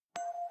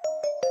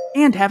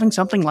and having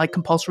something like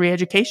compulsory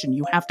education.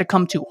 You have to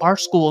come to our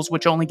schools,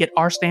 which only get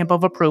our stamp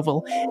of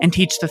approval, and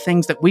teach the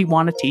things that we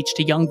want to teach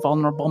to young,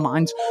 vulnerable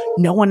minds.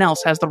 No one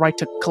else has the right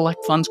to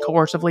collect funds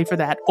coercively for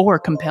that or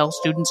compel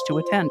students to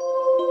attend.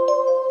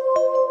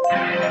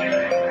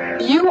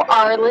 You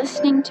are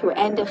listening to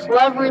And If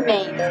Love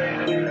Remains,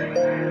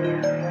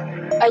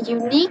 a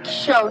unique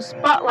show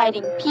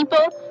spotlighting people,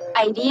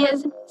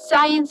 ideas,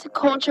 science,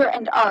 culture,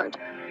 and art.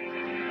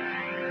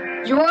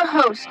 Your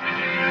host,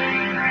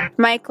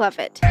 Mike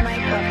Lovett.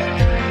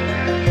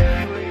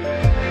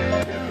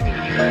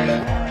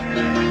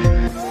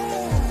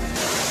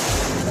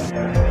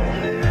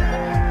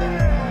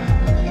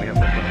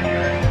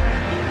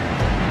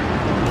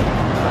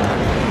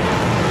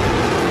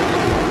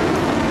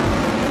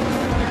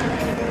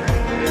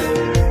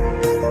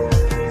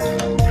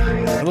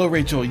 Hello,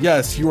 Rachel.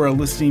 Yes, you are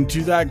listening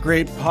to that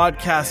great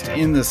podcast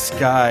in the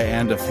sky,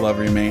 And If Love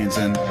Remains,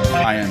 and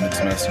I am its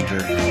messenger.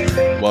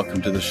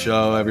 Welcome to the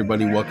show,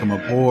 everybody. Welcome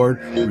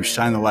aboard. We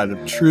shine the light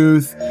of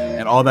truth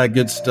and all that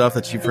good stuff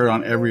that you've heard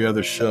on every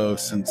other show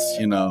since,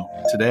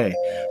 today.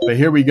 But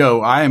here we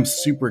go. I am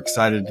super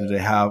excited to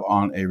have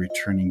on a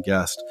returning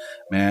guest.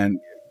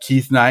 Man,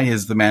 Keith Knight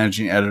is the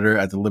managing editor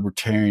at the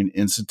Libertarian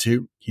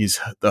Institute. He's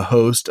the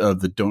host of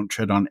the Don't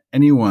Tread on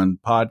Anyone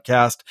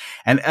podcast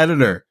and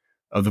editor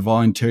of the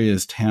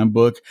Voluntarist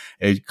Handbook,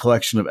 a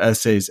collection of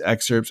essays,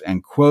 excerpts,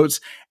 and quotes,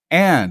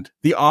 and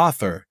the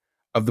author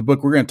of the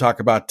book we're going to talk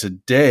about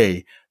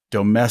today,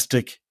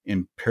 Domestic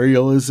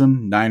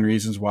Imperialism, 9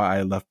 Reasons Why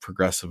I Left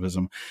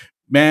Progressivism.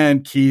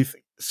 Man, Keith,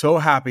 so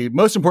happy.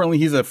 Most importantly,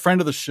 he's a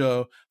friend of the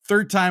show.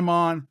 3rd time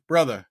on.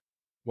 Brother,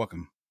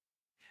 welcome.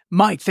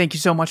 Mike, thank you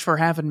so much for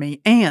having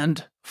me.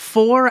 And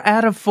 4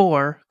 out of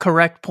 4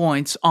 correct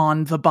points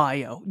on the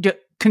bio.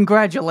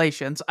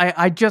 Congratulations.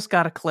 I just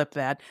got to clip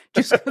that.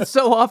 Just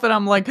so often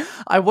I'm like,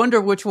 I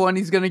wonder which one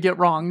he's going to get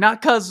wrong.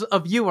 Not because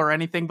of you or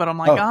anything, but I'm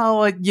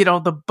like,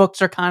 the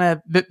books are kind of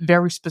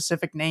very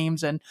specific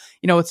names and,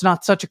 it's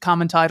not such a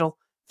common title.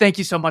 Thank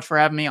you so much for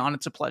having me on.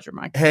 It's a pleasure,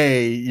 Mike.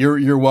 Hey,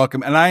 you're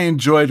welcome. And I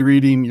enjoyed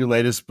reading your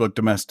latest book,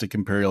 Domestic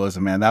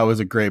Imperialism, man. That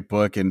was a great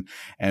book and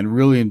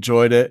really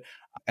enjoyed it.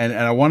 And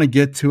I want to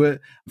get to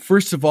it.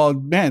 First of all,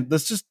 man,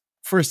 let's just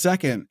for a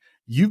second,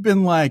 you've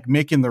been like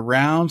making the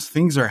rounds.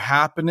 Things are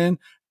happening.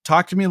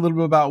 Talk to me a little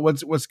bit about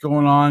what's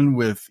going on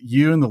with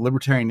you and the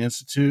Libertarian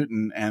Institute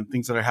and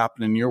things that are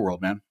happening in your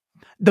world, man.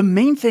 The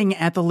main thing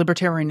at the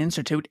Libertarian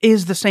Institute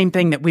is the same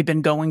thing that we've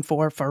been going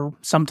for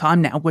some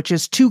time now, which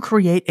is to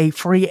create a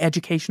free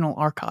educational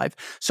archive.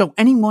 So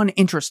anyone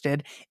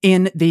interested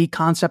in the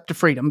concept of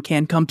freedom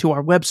can come to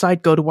our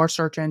website, go to our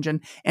search engine,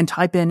 and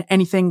type in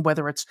anything,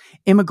 whether it's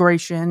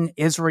immigration,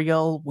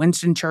 Israel,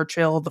 Winston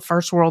Churchill, the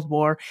First World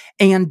War,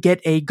 and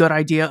get a good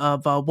idea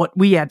of what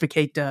we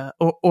advocate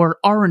or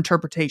our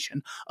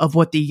interpretation of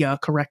what the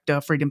correct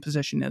freedom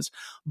position is.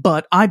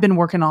 But I've been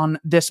working on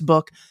this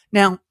book.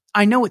 Now,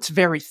 I know it's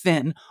very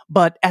thin,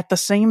 but at the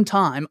same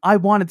time, I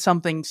wanted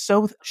something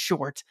so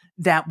short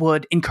that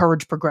would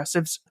encourage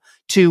progressives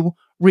to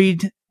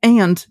read.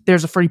 And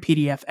there's a free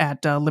PDF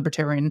at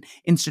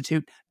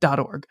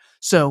libertarianinstitute.org.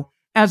 So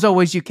as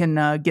always, you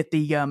can get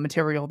the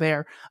material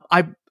there.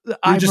 You're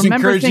just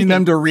encouraging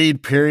them to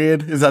read,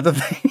 period. Is that the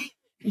thing?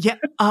 Yeah.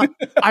 I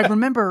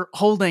remember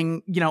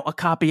holding, a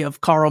copy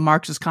of Karl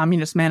Marx's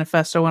Communist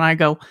Manifesto, and I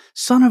go,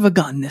 son of a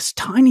gun, this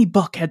tiny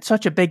book had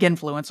such a big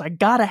influence. I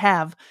gotta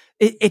have,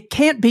 it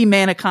can't be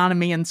Man,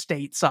 Economy, and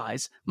State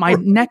size. My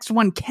next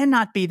one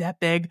cannot be that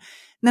big. And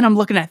then I'm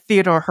looking at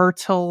Theodore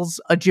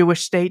Herzl's A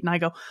Jewish State, and I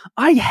go,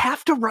 I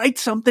have to write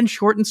something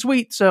short and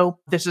sweet. So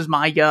this is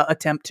my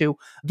attempt to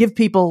give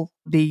people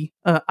the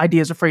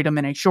ideas of freedom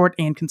in a short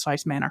and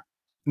concise manner.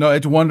 No,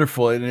 it's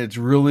wonderful, and it's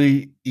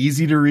really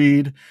easy to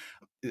read.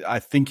 I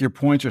think your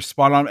points are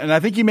spot on. And I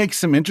think you make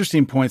some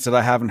interesting points that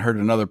I haven't heard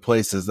in other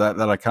places that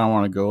I kind of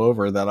want to go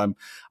over that I'm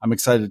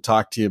excited to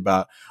talk to you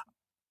about.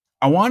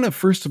 I want to,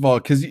 first of all,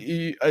 because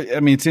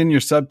it's in your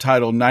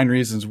subtitle, 9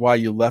 Reasons Why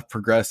You Left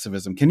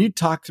Progressivism. Can you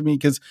talk to me?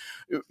 Because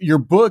your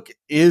book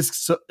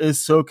is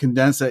so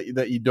condensed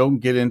that you don't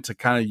get into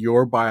kind of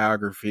your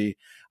biography.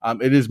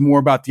 It is more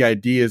about the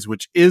ideas,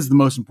 which is the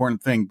most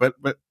important thing. But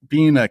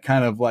being a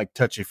kind of like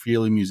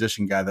touchy-feely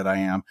musician guy that I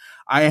am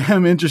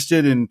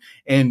interested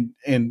in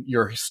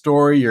your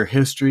story, your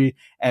history,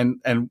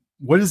 and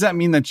what does that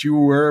mean that you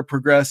were a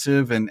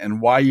progressive and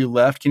why you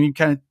left? Can you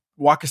kind of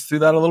walk us through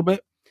that a little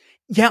bit?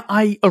 Yeah,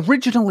 I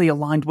originally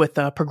aligned with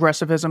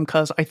progressivism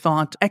because I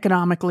thought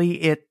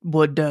economically it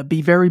would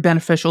be very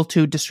beneficial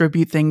to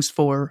distribute things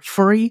for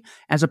free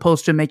as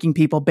opposed to making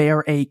people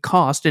bear a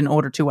cost in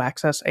order to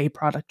access a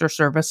product or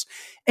service.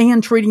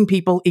 And treating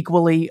people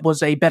equally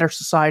was a better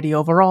society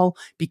overall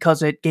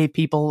because it gave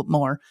people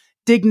more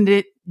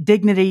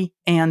dignity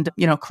and,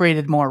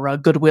 created more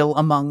goodwill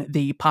among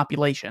the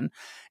population.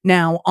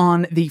 Now,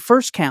 on the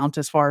first count,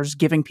 as far as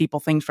giving people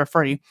things for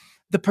free,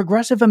 the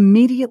progressive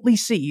immediately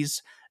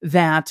sees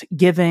that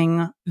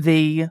giving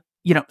the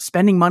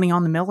spending money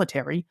on the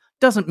military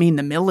doesn't mean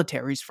the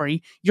military's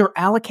free. You're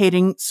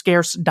allocating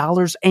scarce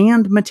dollars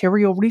and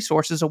material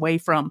resources away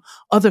from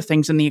other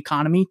things in the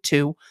economy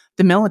to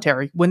the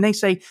military. When they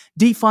say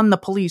defund the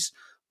police,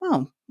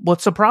 well,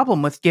 what's the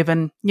problem with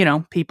giving,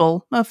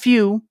 people a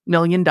few $1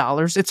 million?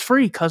 It's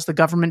free because the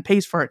government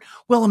pays for it.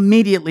 Well,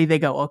 immediately they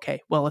go, okay,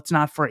 well, it's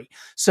not free.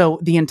 So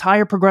the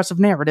entire progressive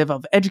narrative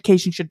of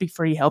education should be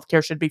free,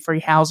 healthcare should be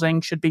free,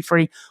 housing should be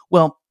free.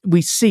 Well,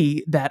 we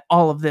see that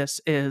all of this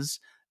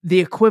is the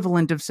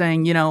equivalent of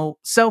saying,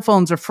 cell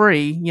phones are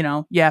free,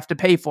 you have to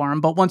pay for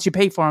them, but once you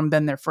pay for them,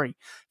 then they're free.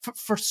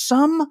 For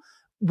some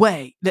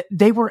way that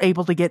they were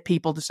able to get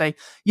people to say,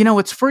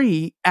 it's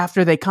free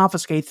after they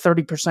confiscate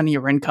 30% of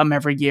your income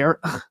every year.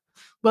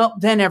 Well,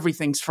 then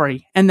everything's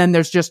free. And then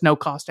there's just no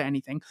cost to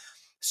anything.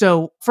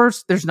 So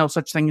first, there's no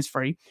such thing as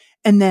free.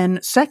 And then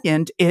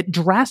second, it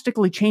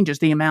drastically changes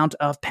the amount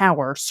of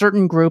power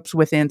certain groups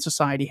within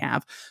society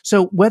have.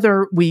 So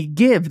whether we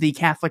give the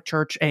Catholic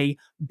Church $1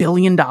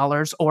 billion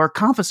or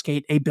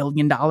confiscate $1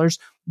 billion,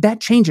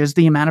 that changes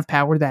the amount of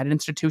power that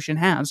institution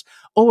has.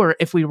 Or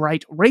if we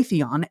write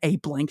Raytheon a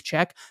blank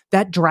check,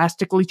 that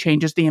drastically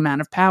changes the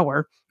amount of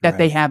power that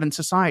they have in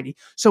society.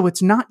 So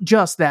it's not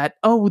just that,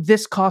 oh,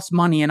 this costs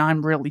money and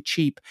I'm really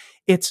cheap.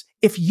 It's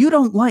if you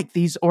don't like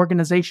these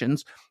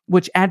organizations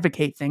which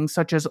advocate things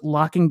such as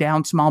locking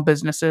down small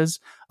businesses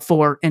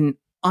for an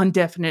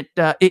indefinite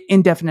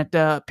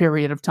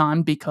period of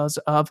time because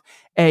of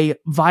a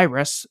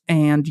virus,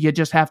 and you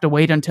just have to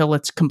wait until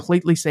it's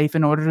completely safe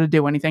in order to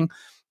do anything.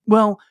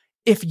 Well,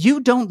 if you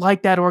don't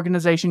like that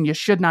organization, you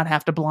should not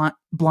have to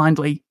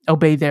blindly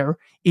obey their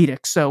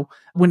edicts. So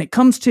when it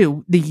comes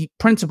to the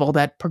principle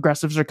that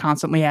progressives are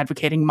constantly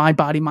advocating, my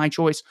body, my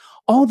choice,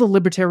 all the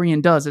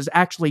libertarian does is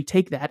actually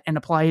take that and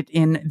apply it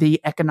in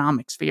the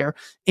economic sphere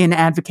in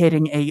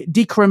advocating a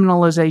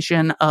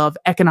decriminalization of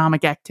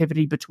economic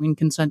activity between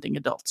consenting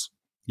adults.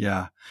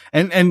 Yeah.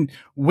 And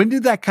when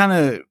did that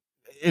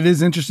it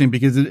is interesting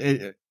because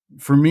it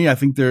for me, I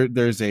think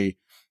there's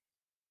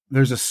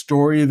a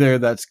story there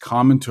that's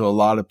common to a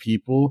lot of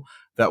people,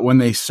 that when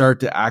they start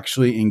to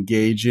actually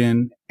engage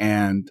in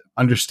and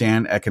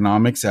understand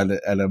economics at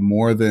a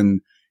more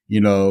than,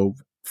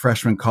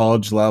 freshman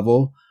college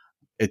level,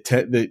 it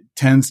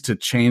tends to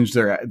change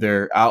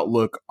their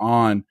outlook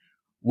on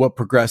what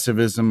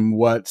progressivism,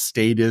 what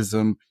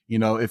statism,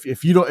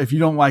 if you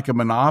don't like a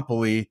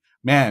monopoly,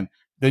 man,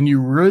 then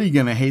you're really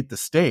going to hate the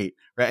state.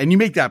 Right. And you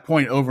make that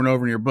point over and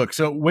over in your book.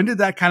 So when did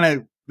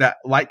that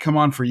light come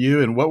on for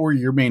you, and what were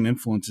your main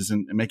influences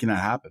in making that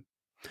happen?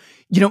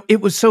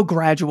 It was so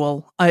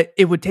gradual.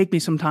 It would take me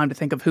some time to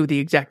think of who the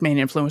exact main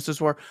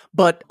influences were.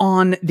 But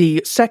on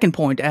the second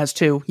point as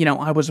to,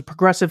 I was a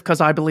progressive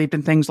because I believed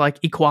in things like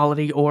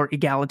equality or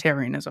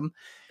egalitarianism.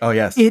 Oh,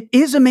 yes. It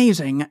is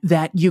amazing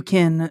that you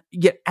can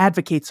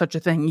advocate such a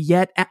thing,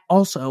 yet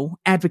also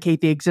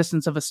advocate the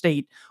existence of a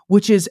state,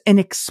 which is an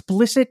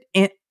explicit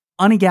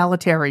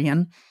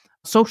unegalitarian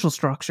social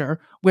structure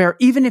where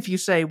even if you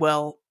say,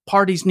 well,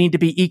 parties need to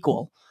be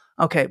equal.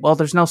 Okay, well,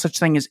 there's no such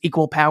thing as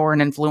equal power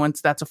and influence.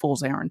 That's a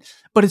fool's errand.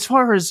 But as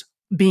far as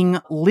being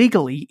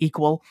legally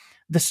equal,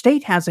 the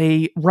state has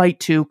a right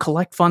to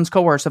collect funds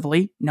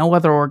coercively. No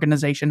other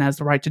organization has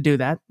the right to do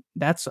that.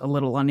 That's a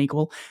little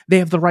unequal. They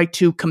have the right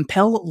to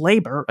compel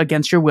labor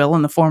against your will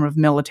in the form of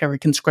military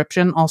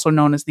conscription, also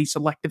known as the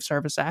Selective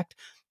Service Act.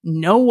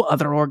 No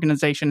other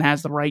organization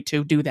has the right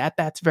to do that.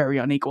 That's very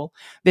unequal.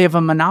 They have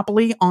a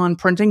monopoly on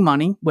printing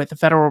money with the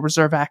Federal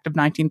Reserve Act of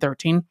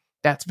 1913.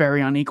 That's very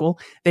unequal.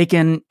 They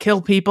can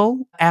kill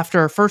people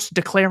after first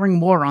declaring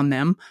war on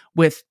them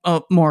with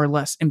more or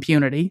less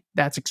impunity.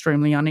 That's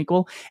extremely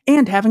unequal.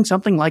 And having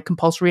something like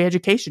compulsory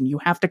education. You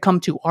have to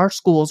come to our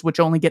schools, which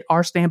only get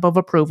our stamp of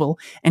approval,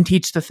 and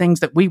teach the things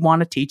that we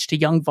want to teach to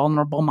young,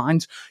 vulnerable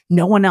minds.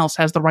 No one else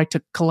has the right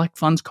to collect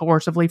funds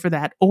coercively for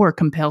that or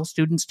compel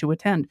students to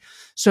attend.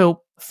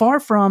 So far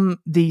from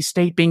the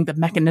state being the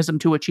mechanism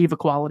to achieve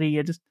equality,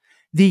 it is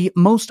the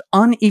most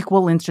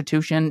unequal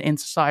institution in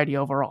society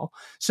overall.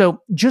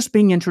 So just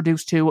being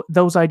introduced to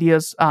those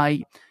ideas,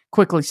 I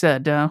quickly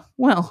said,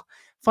 well,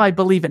 if I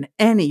believe in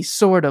any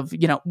sort of,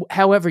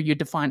 however you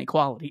define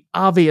equality,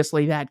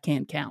 obviously that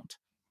can't count.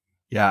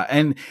 Yeah.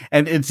 And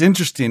it's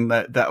interesting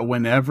that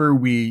whenever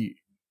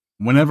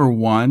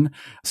one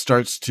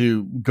starts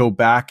to go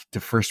back to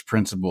first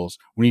principles,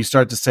 when you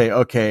start to say,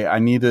 okay, I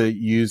need to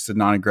use the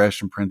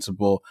non-aggression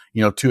principle,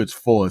 to its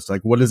fullest,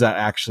 like what does that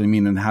actually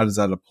mean? And how does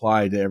that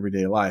apply to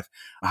everyday life?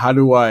 How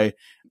do I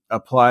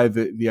apply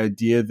the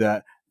idea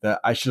that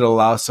I should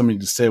allow somebody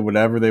to say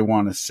whatever they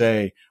want to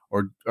say,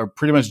 or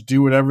pretty much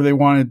do whatever they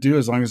want to do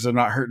as long as they're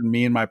not hurting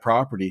me and my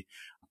property?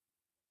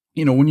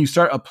 When you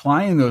start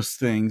applying those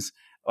things,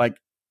 like,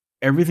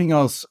 everything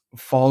else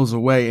falls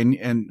away.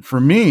 And for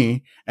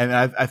me, and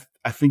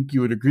I think you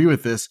would agree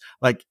with this,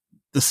 like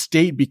the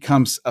state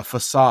becomes a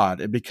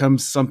facade. It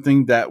becomes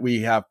something that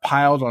we have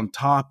piled on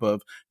top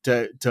of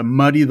to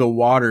muddy the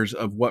waters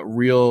of what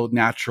real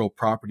natural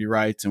property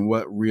rights and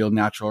what real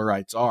natural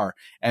rights are.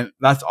 And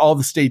that's all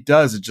the state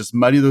does, is just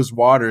muddy those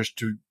waters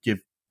to give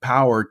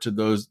power to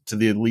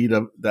the elite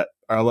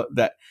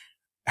that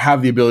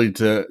have the ability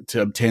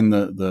to obtain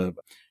the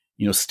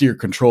steer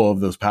control of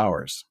those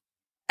powers.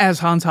 As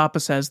Hans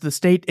Hoppe says, the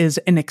state is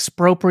an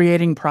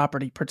expropriating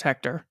property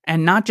protector,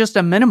 and not just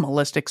a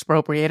minimalist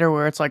expropriator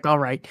where it's like, all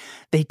right,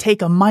 they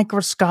take a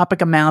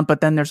microscopic amount,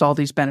 but then there's all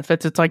these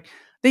benefits. It's like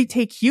they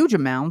take huge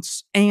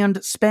amounts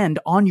and spend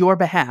on your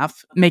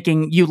behalf,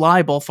 making you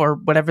liable for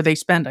whatever they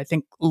spend. I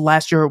think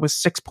last year it was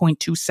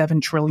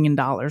 $6.27 trillion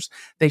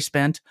they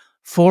spent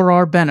for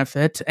our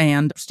benefit,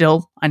 and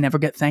still, I never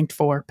get thanked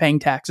for paying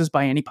taxes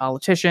by any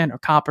politician or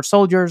cop or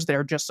soldiers.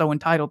 They're just so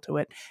entitled to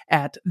it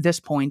at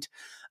this point.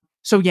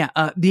 So yeah,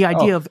 the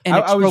idea of an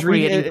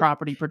expropriating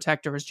property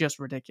protector is just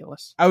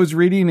ridiculous. I was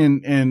reading in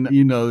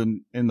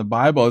the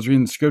Bible, I was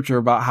reading the scripture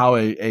about how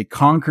a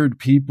conquered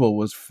people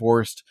was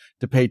forced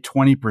to pay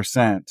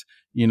 20%,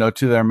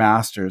 to their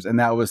masters, and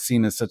that was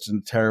seen as such a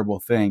terrible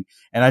thing.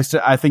 And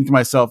I think to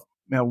myself,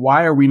 man,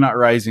 why are we not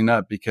rising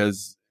up?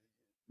 Because,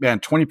 man,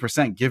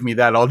 20%, give me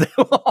that all day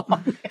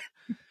long.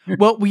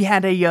 Well, we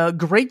had a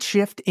great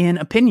shift in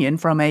opinion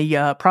from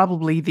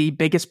probably the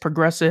biggest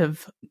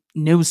progressive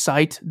news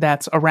site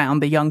that's around,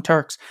 the Young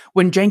Turks.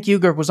 When Cenk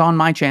Uygur was on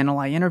my channel,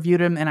 I interviewed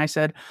him and I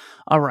said,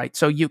 all right,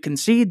 so you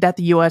concede that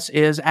the U.S.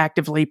 is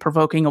actively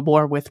provoking a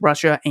war with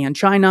Russia and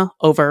China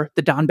over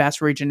the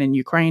Donbass region in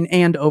Ukraine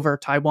and over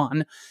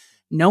Taiwan.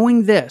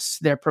 Knowing this,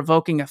 they're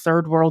provoking a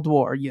third world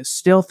war. You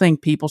still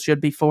think people should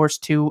be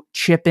forced to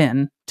chip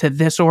in to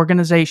this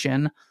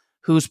organization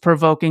who's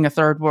provoking a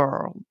third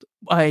world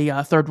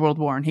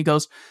war? And he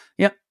goes,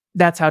 yep,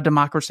 that's how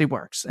democracy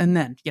works. And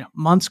then,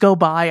 months go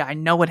by. I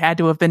know it had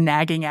to have been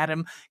nagging at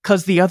him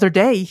because the other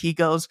day he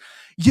goes,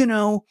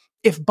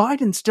 if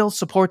Biden still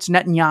supports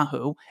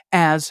Netanyahu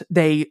as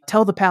they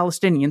tell the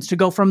Palestinians to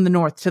go from the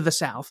north to the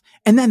south,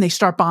 and then they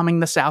start bombing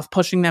the south,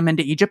 pushing them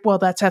into Egypt, well,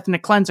 that's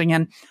ethnic cleansing.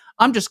 And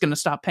I'm just going to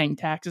stop paying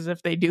taxes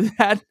if they do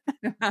that.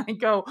 And I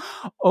go,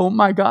 oh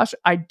my gosh,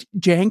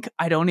 Cenk,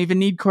 I don't even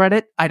need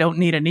credit. I don't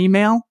need an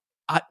email.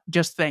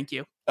 Just thank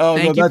you. Oh,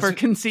 thank you for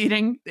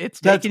conceding. It's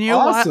taken you.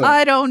 Awesome.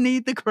 I don't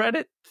need the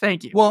credit.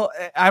 Thank you. Well,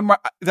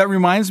 that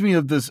reminds me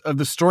of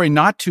the story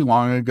not too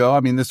long ago.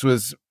 I mean, this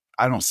was,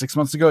 6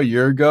 months ago, a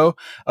year ago,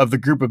 of the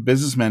group of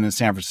businessmen in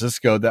San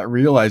Francisco that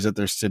realized that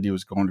their city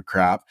was going to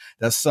crap,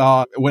 that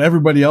saw what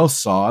everybody else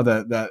saw,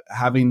 that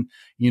having,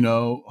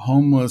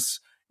 homeless,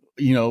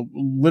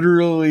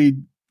 literally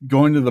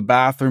going to the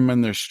bathroom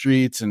in their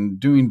streets and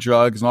doing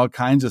drugs and all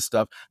kinds of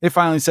stuff. They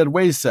finally said,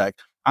 wait a sec,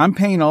 I'm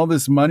paying all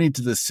this money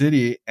to the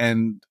city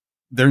and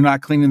they're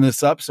not cleaning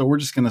this up, so we're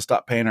just going to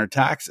stop paying our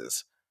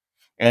taxes.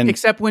 And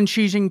except when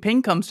Xi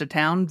Jinping comes to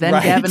town, then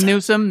right. Gavin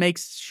Newsom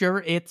makes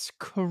sure it's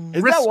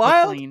crystal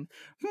clean.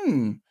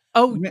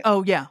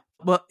 Oh yeah.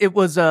 Well, it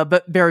was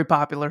but very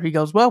popular. He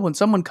goes, well, when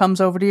someone comes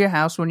over to your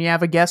house, when you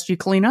have a guest, you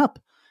clean up.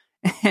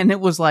 And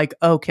it was like,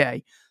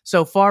 okay.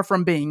 So far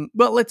from being,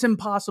 well, it's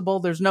impossible.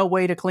 There's no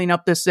way to clean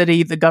up this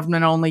city. The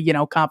government only,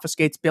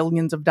 confiscates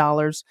billions of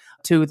dollars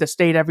to the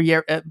state every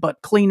year,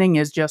 but cleaning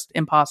is just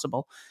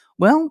impossible.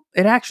 Well,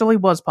 it actually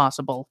was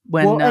possible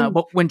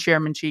when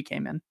Chairman Xi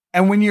came in.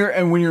 And when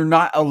you're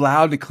not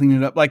allowed to clean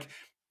it up, like,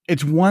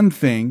 it's one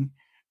thing,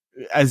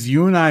 as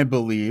you and I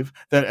believe,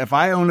 that if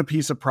I own a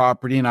piece of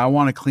property and I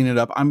want to clean it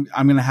up, I'm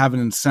going to have an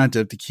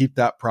incentive to keep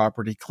that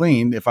property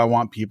clean if I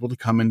want people to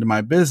come into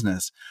my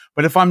business.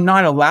 But if I'm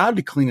not allowed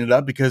to clean it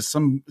up because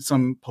some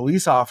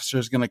police officer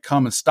is going to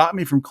come and stop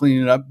me from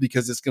cleaning it up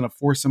because it's going to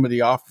force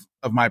somebody off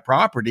of my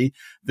property,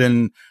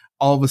 then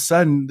all of a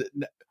sudden,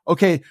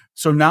 okay,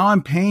 so now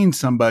I'm paying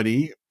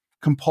somebody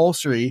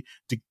compulsory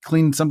to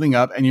clean something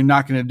up, and you're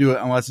not going to do it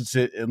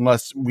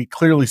unless we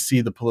clearly see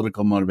the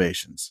political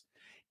motivations.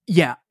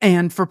 Yeah,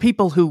 and for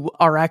people who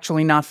are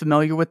actually not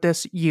familiar with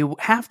this, you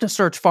have to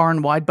search far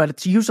and wide, but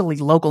it's usually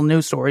local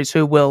news stories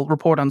who will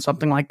report on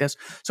something like this.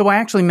 So I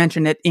actually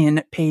mentioned it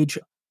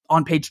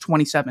on page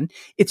 27.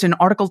 It's an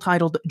article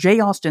titled Jay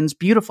Austen's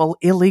Beautiful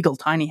Illegal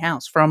Tiny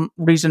House from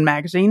Reason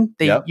Magazine.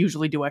 They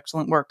usually do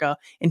excellent work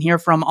in here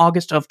from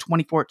August of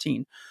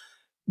 2014.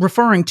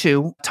 Referring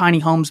to tiny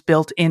homes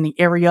built in the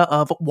area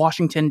of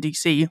Washington,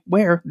 D.C.,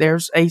 where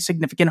there's a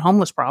significant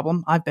homeless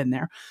problem. I've been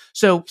there.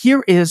 So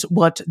here is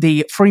what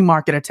the free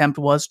market attempt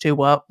was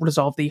to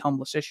resolve the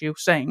homeless issue,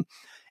 saying,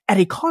 at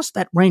a cost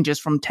that ranges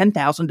from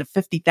 $10,000 to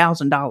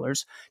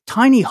 $50,000,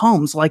 tiny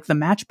homes like the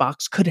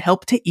Matchbox could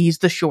help to ease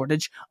the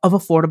shortage of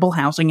affordable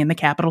housing in the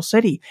capital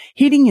city.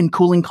 Heating and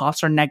cooling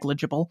costs are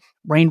negligible.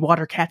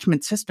 Rainwater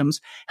catchment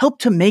systems help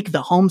to make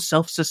the home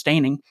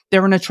self-sustaining.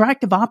 They're an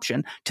attractive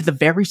option to the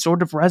very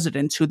sort of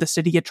residents who the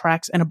city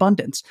attracts in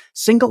abundance.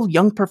 Single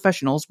young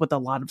professionals with a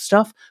lot of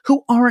stuff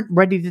who aren't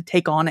ready to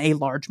take on a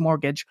large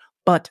mortgage.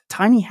 But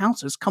tiny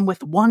houses come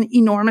with one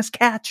enormous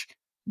catch.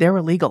 They're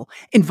illegal,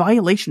 in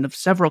violation of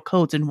several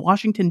codes in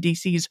Washington,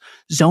 D.C.'s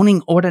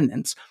zoning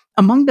ordinance.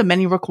 Among the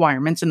many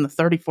requirements in the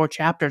 34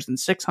 chapters and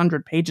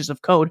 600 pages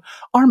of code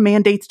are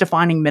mandates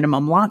defining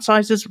minimum lot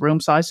sizes, room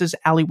sizes,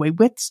 alleyway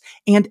widths,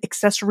 and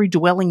accessory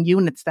dwelling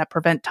units that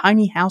prevent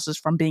tiny houses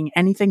from being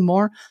anything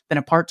more than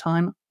a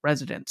part-time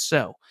residence.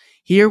 So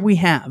here we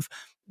have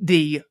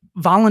the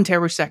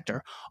voluntary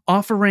sector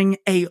offering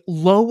a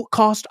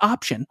low-cost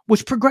option,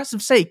 which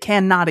progressives say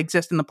cannot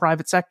exist in the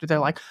private sector. They're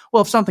like,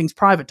 well, if something's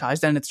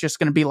privatized, then it's just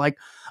going to be like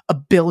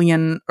 $1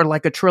 billion or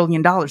like $1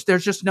 trillion.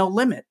 There's just no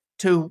limit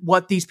to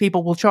what these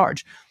people will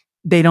charge.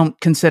 They don't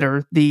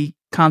consider the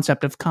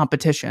concept of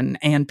competition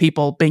and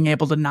people being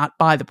able to not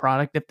buy the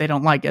product if they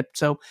don't like it.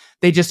 So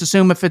they just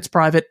assume if it's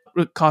private,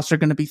 costs are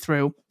going to be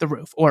through the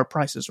roof, or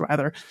prices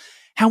rather.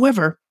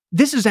 However,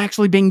 this is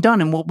actually being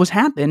done. And what was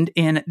happened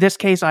in this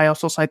case, I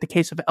also cite the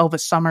case of Elvis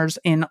Summers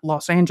in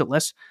Los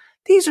Angeles.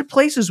 These are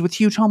places with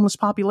huge homeless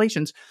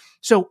populations.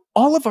 So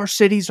all of our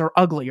cities are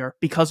uglier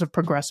because of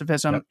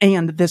progressivism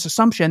and this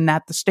assumption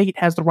that the state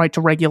has the right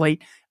to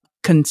regulate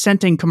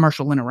consenting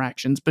commercial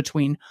interactions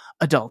between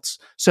adults.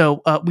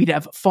 So we'd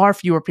have far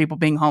fewer people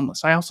being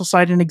homeless. I also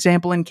cite an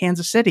example in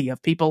Kansas City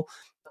of people,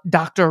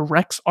 Dr.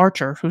 Rex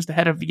Archer, who's the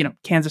head of,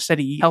 Kansas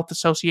City Health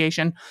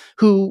Association,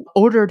 who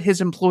ordered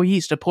his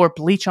employees to pour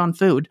bleach on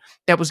food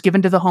that was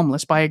given to the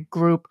homeless by a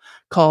group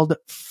called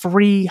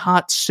Free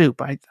Hot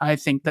Soup. I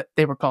think that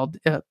they were called,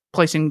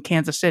 place in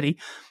Kansas City.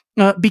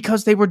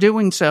 Because they were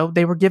doing so,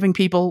 they were giving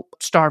people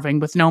starving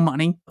with no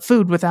money,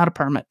 food without a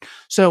permit.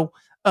 So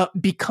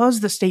because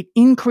the state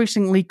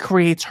increasingly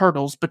creates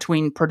hurdles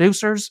between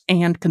producers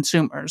and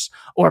consumers,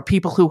 or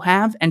people who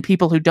have and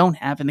people who don't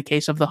have in the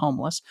case of the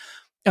homeless,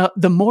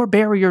 the more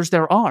barriers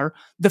there are,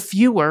 the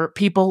fewer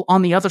people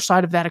on the other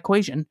side of that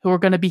equation who are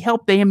going to be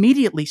helped. They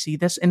immediately see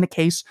this in the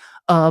case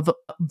of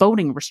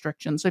voting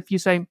restrictions. If you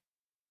say,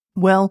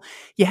 well,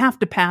 you have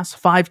to pass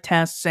 5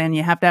 tests and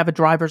you have to have a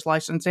driver's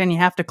license and you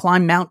have to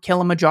climb Mount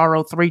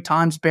Kilimanjaro 3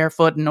 times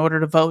barefoot in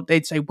order to vote,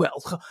 they'd say,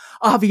 well,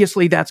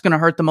 obviously that's going to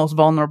hurt the most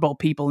vulnerable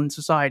people in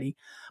society.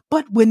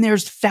 But when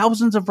there's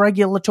thousands of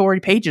regulatory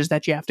pages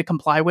that you have to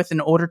comply with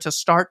in order to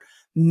start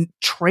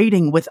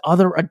trading with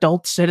other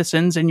adult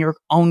citizens in your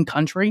own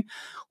country,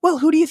 well,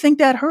 who do you think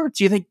that hurts?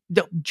 You think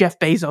Jeff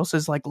Bezos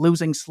is like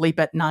losing sleep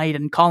at night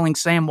and calling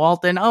Sam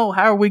Walton, oh,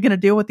 how are we going to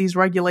deal with these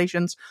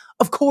regulations?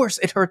 Of course,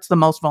 it hurts the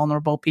most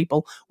vulnerable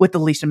people with the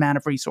least amount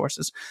of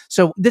resources.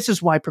 So this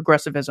is why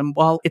progressivism,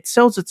 while it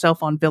sells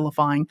itself on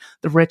vilifying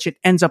the rich, it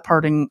ends up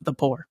hurting the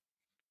poor.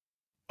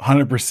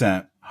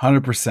 100%.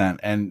 100%.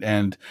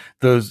 And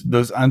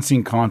those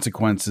unseen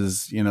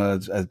consequences,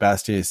 as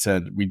Bastier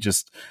said,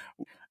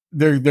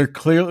 they're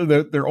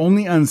clearly, they're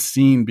only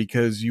unseen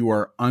because you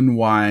are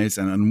unwise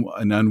and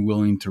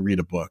unwilling to read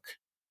a book.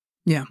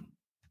 Yeah.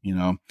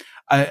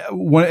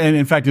 And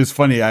in fact, it's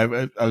funny. I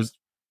was,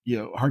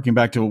 harking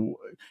back to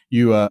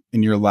you,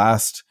 in your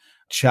last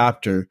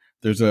chapter,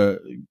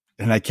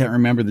 and I can't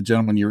remember the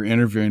gentleman you were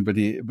interviewing, but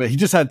he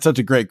just had such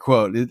a great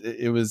quote.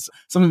 It was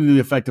something to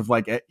the effect of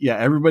like, yeah,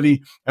 everybody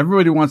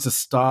wants to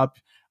stop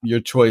your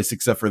choice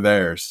except for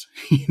theirs,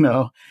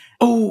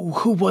 Oh,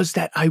 who was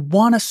that? I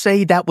want to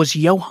say that was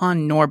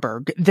Johan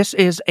Norberg. This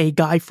is a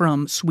guy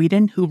from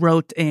Sweden who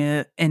wrote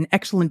an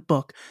excellent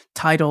book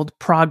titled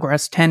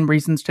Progress, 10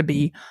 Reasons to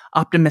be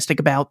Optimistic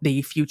About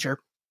the Future.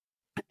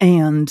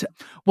 And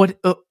what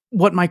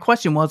my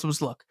question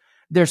was, look,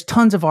 there's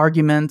tons of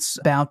arguments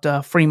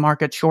about free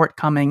market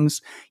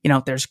shortcomings.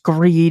 There's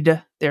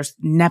greed, there's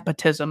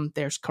nepotism,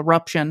 there's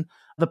corruption.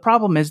 The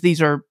problem is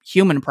these are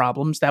human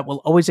problems that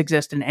will always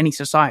exist in any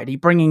society.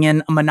 Bringing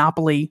in a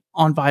monopoly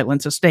on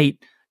violence, a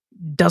state,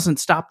 doesn't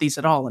stop these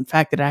at all. In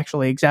fact, it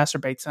actually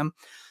exacerbates them.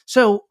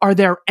 So are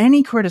there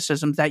any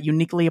criticisms that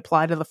uniquely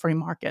apply to the free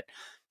market?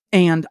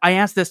 And I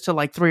asked this to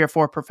like 3 or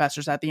 4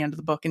 professors at the end of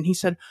the book, and he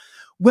said,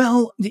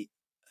 well,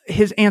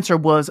 his answer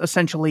was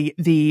essentially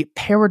the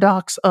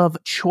paradox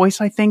of choice,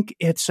 I think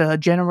it's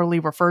generally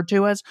referred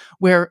to as,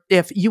 where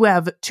if you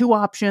have 2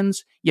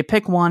 options, you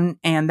pick one,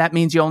 and that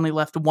means you only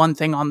left one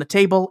thing on the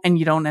table, and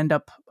you don't end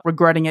up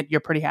regretting it. You're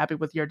pretty happy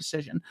with your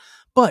decision.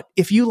 But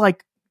if you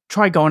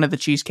try going to the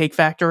Cheesecake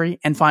Factory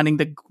and finding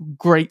the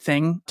great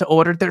thing to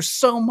order, there's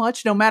so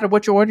much, no matter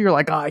what you order, you're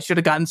like, oh, I should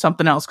have gotten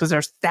something else because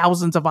there's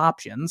thousands of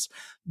options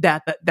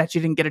that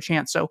you didn't get a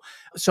chance.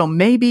 So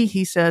maybe,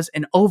 he says,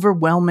 an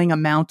overwhelming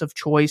amount of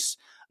choice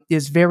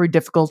is very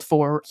difficult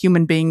for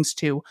human beings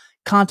to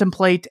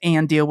contemplate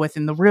and deal with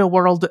in the real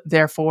world.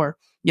 Therefore,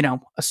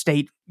 a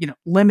state,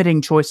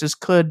 limiting choices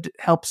could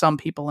help some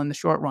people in the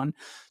short run.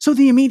 So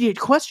the immediate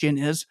question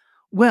is,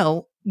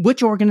 well,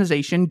 which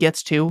organization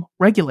gets to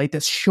regulate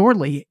this?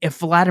 Surely, if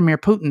Vladimir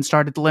Putin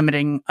started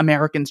limiting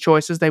Americans'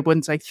 choices, they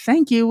wouldn't say,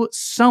 thank you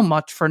so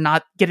much for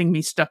not getting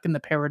me stuck in the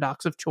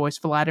paradox of choice,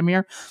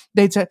 Vladimir.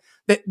 They'd say,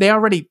 they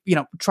already,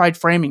 tried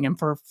framing him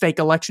for fake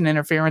election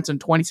interference in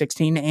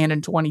 2016 and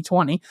in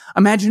 2020.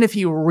 Imagine if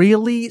he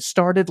really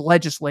started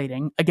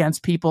legislating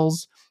against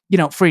people's,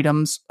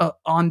 freedoms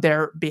on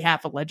their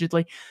behalf,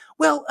 allegedly.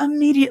 Well,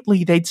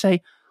 immediately they'd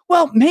say,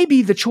 well,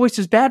 maybe the choice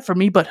is bad for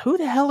me, but who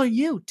the hell are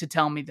you to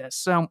tell me this?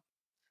 So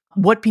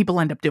what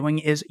people end up doing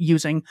is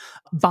using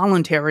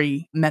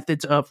voluntary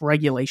methods of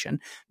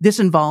regulation. This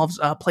involves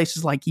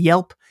places like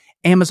Yelp,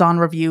 Amazon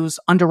reviews,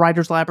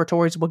 Underwriters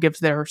Laboratories will give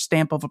their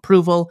stamp of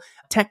approval.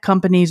 Tech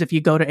companies, if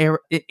you go to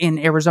in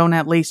Arizona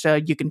at least,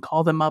 you can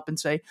call them up and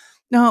say,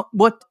 no,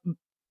 what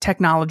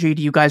technology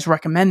do you guys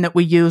recommend that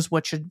we use?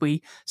 What should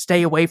we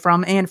stay away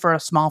from? And for a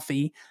small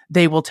fee,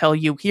 they will tell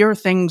you, here are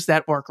things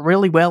that work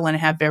really well and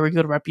have very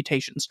good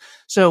reputations.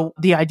 So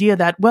the idea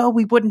that, well,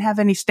 we wouldn't have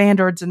any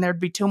standards and there'd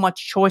be too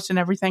much choice and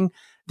everything,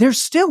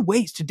 there's still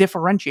ways to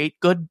differentiate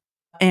good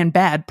and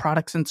bad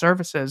products and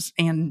services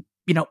and,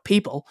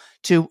 people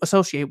to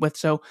associate with.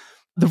 So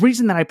the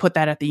reason that I put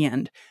that at the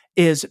end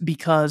is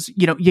because,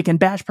 you can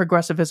bash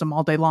progressivism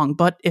all day long,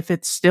 but if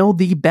it's still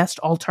the best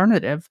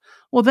alternative,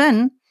 well,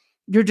 then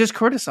you're just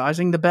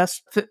criticizing the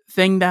best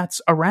thing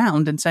that's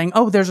around and saying,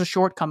 oh, there's a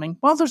shortcoming.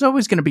 Well, there's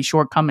always going to be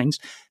shortcomings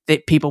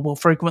that people will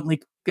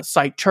frequently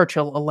cite.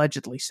 Churchill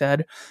allegedly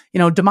said,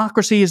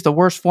 democracy is the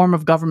worst form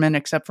of government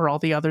except for all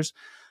the others.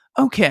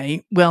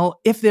 Okay, well,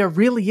 if there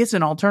really is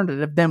an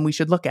alternative, then we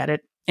should look at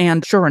it.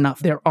 And sure enough,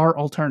 there are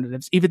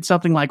alternatives, even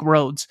something like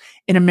roads.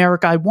 In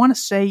America, I want to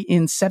say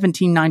in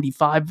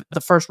 1795,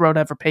 the first road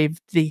ever paved,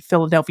 the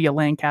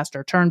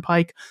Philadelphia-Lancaster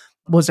Turnpike,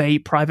 was a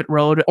private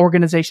road.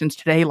 Organizations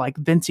today like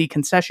Vinci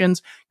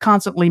Concessions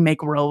constantly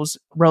make roads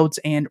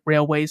and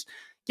railways.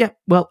 Yeah,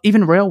 well,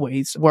 even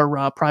railways were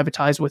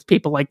privatized with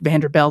people like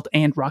Vanderbilt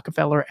and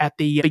Rockefeller at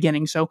the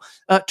beginning. So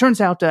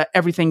turns out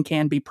everything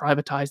can be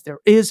privatized. There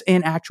is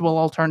an actual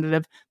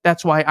alternative.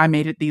 That's why I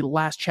made it the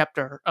last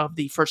chapter of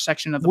the first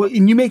section of the book.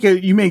 And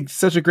you make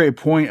such a great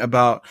point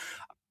about,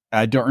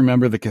 I don't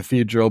remember the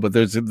cathedral, but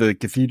there's the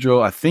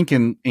cathedral, I think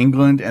in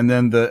England, and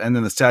then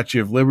the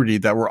Statue of Liberty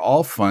that were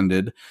all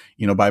funded,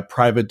 by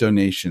private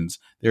donations.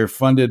 They're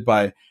funded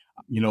by,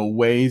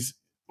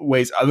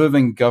 ways other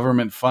than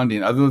government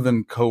funding, other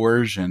than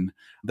coercion,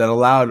 that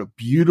allowed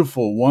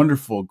beautiful,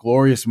 wonderful,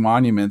 glorious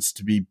monuments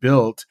to be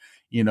built,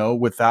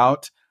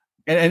 without,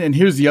 and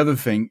here's the other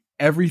thing,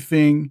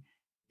 everything,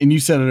 and you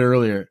said it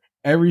earlier,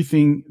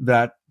 everything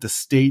that the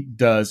state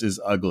does is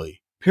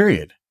ugly,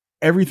 period.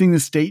 Everything the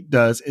state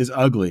does is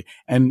ugly.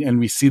 And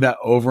we see that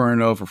over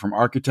and over, from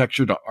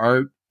architecture to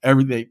art,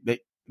 everything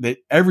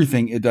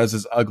it does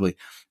is ugly.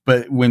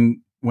 But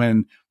when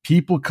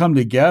people come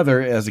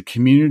together as a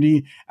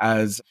community,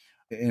 as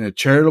in a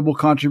charitable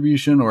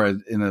contribution or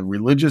in a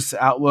religious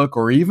outlook,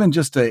 or even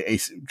just a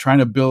trying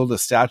to build a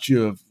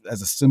statue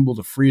as a symbol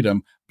to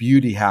freedom,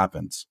 beauty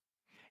happens.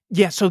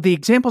 Yeah, so the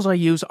examples I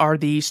use are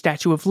the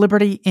Statue of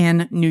Liberty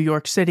in New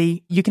York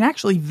City. You can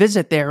actually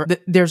visit there.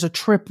 There's a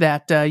trip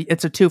that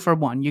it's a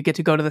 2-for-1. You get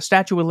to go to the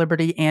Statue of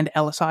Liberty and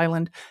Ellis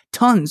Island.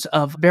 Tons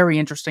of very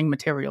interesting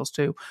materials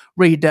to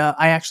read.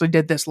 I actually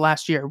did this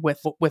last year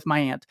with my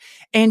aunt.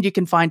 And you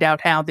can find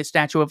out how the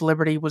Statue of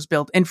Liberty was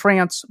built in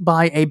France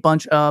by a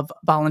bunch of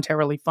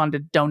voluntarily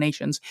funded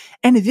donations.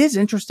 And it is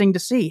interesting to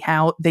see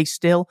how they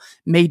still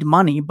made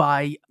money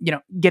by,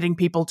 getting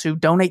people to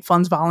donate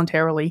funds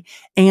voluntarily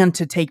and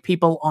to take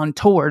people on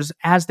tours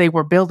as they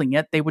were building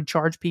it. They would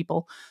charge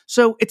people.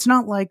 So it's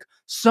not like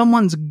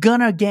someone's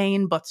gonna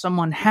gain, but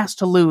someone has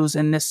to lose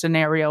in this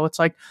scenario. It's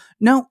like,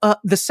 no,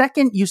 the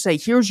second you say,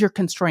 here's your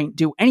constraint,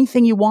 do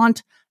anything you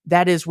want,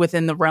 that is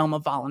within the realm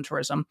of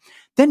voluntarism,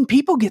 then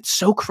people get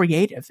so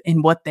creative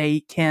in what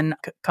they can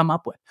come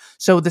up with.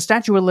 So the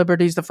Statue of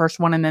Liberty is the first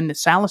one, and then the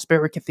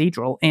Salisbury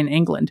Cathedral in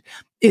England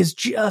is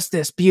just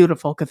this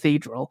beautiful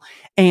cathedral.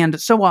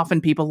 And so often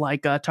people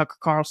like Tucker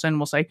Carlson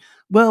will say,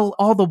 well,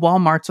 all the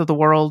Walmarts of the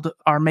world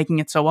are making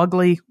it so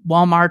ugly.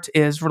 Walmart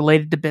is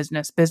related to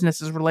business.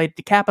 Business is related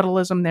to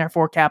capitalism.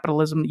 Therefore,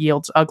 capitalism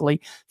yields ugly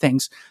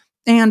things.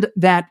 And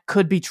that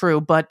could be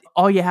true, but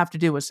all you have to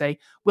do is say,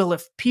 well,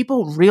 if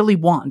people really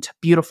want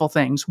beautiful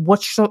things,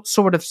 what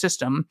sort of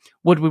system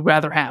would we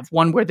rather have?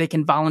 One where they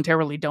can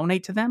voluntarily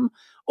donate to them,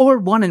 or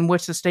one in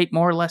which the state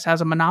more or less has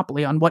a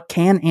monopoly on what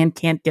can and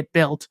can't get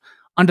built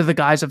under the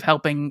guise of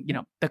helping,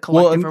 the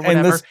collective or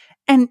whatever?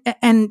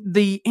 And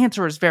the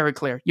answer is very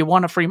clear. You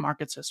want a free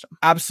market system.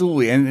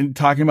 Absolutely. And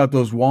talking about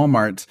those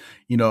Walmarts,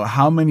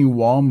 how many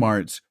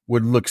Walmarts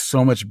would look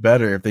so much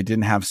better if they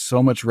didn't have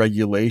so much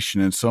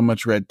regulation and so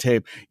much red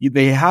tape?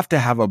 They have to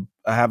have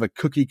a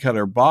cookie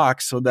cutter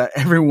box so that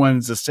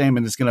everyone's the same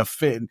and it's going to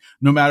fit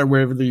no matter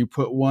whether you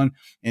put one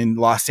in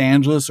Los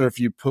Angeles or if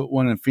you put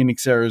one in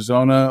Phoenix,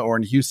 Arizona, or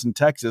in Houston,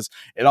 Texas.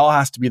 It all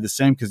has to be the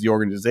same because the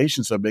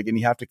organization's so big and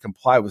you have to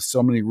comply with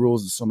so many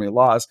rules and so many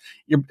laws.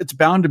 It's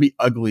bound to be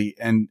ugly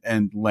and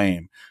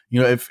lame.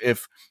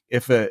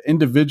 If an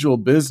individual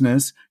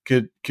business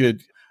could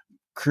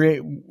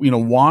create,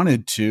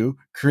 wanted to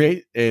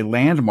create a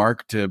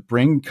landmark to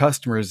bring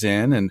customers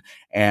in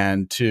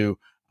and to,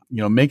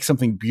 make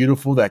something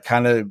beautiful that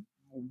kind of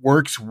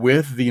works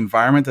with the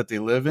environment that they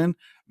live in,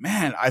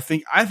 man, I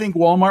think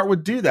Walmart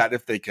would do that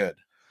if they could.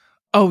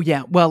 Oh,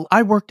 yeah. Well,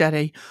 I worked at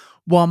a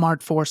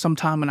Walmart for some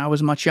time when I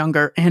was much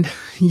younger, and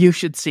you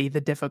should see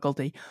the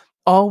difficulty.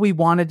 All we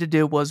wanted to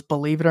do was,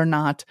 believe it or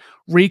not,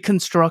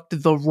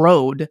 reconstruct the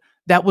road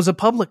that was a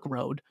public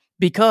road.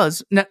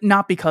 Because,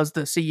 not because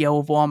the CEO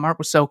of Walmart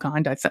was so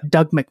kind,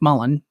 Doug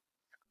McMullen,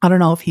 I don't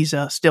know if he's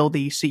still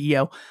the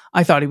CEO.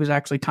 I thought he was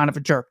actually kind of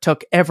a jerk.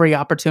 Took every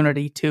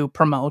opportunity to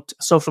promote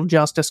social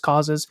justice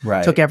causes.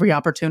 Right. Took every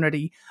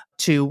opportunity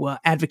to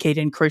advocate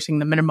increasing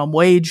the minimum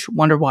wage.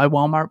 Wonder why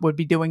Walmart would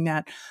be doing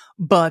that.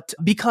 But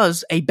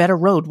because a better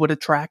road would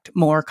attract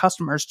more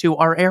customers to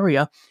our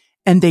area,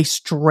 and they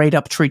straight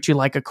up treat you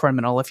like a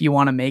criminal if you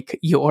want to make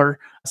your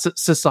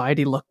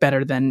society look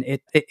better than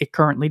it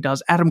currently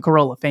does. Adam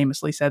Carolla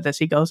famously said this.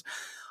 He goes,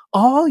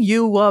 all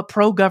you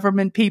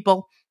pro-government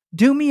people,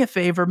 do me a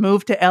favor,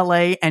 move to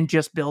LA and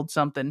just build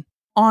something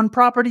on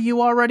property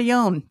you already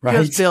own. Right.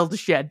 Just build a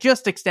shed.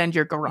 Just extend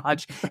your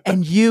garage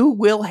and you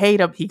will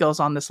hate him. He goes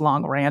on this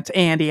long rant,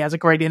 and he has a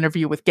great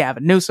interview with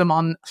Gavin Newsom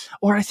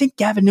or I think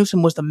Gavin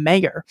Newsom was the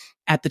mayor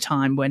at the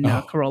time when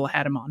Carolla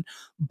had him on.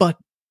 But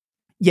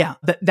yeah,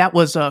 that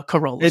was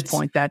Carolla's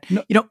point that,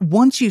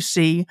 once you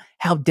see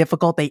how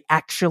difficult they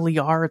actually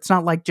are, it's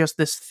not like just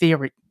this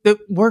theory.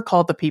 We're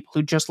called the people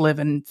who just live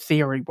in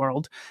theory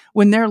world.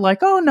 When they're like,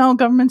 oh no,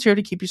 government's here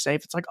to keep you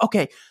safe. It's like,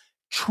 okay,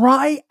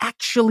 try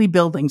actually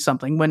building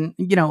something when,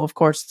 of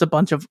course, it's a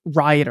bunch of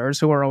rioters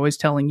who are always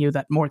telling you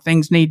that more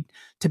things need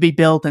to be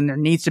built and there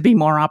needs to be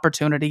more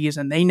opportunities,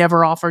 and they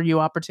never offer you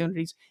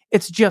opportunities.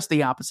 It's just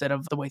the opposite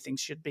of the way things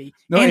should be.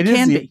 No, and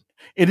can be.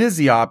 It is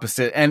the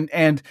opposite. And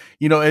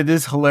it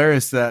is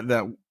hilarious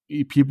that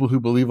people who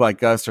believe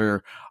like us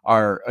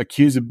are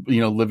accused of,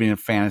 living in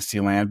fantasy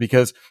land,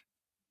 because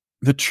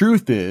the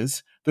truth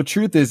is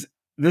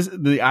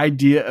the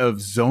idea of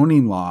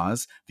zoning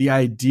laws, the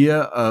idea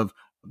of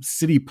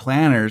city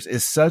planners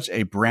is such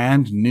a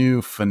brand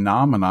new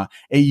phenomena.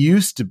 It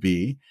used to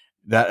be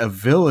that a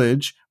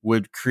village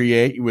would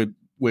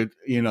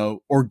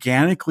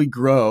organically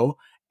grow,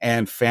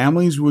 and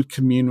families would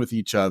commune with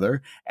each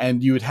other.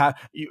 And you would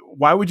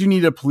why would you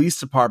need a police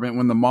department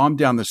when the mom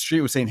down the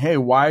street was saying, hey,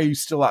 why are you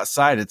still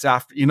outside? It's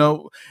after,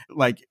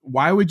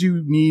 why would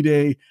you need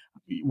a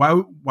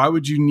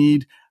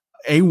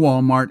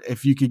Walmart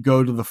if you could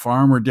go to the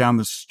farmer down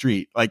the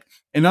street? Like,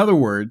 in other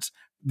words,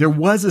 there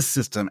was a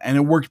system and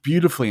it worked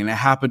beautifully and it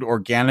happened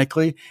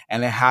organically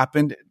and it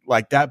happened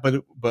like that.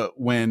 But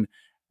when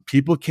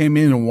people came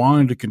in and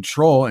wanted to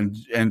control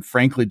and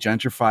frankly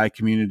gentrify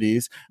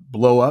communities,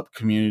 blow up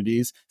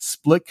communities,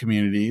 split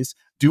communities,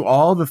 do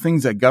all the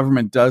things that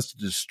government does to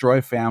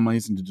destroy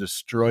families and to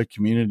destroy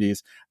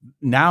communities,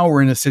 now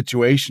we're in a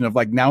situation of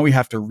now we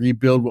have to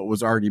rebuild what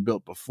was already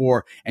built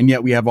before, and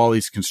yet we have all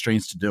these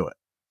constraints to do it.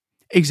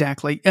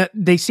 Exactly.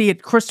 They see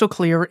it crystal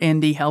clear in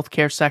the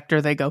healthcare sector.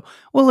 They go,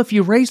 well, if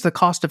you raise the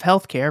cost of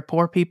healthcare,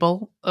 poor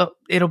people,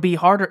 it'll be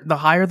harder. The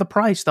higher the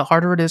price, the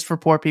harder it is for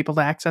poor people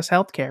to access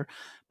healthcare.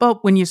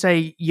 But when you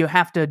say you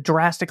have to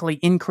drastically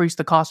increase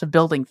the cost of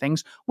building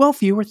things, well,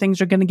 fewer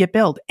things are going to get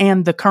built.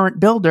 And the current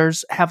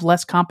builders have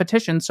less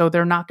competition. So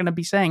they're not going to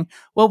be saying,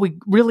 well, we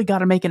really got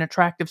to make an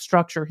attractive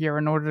structure here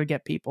in order to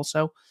get people.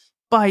 So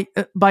by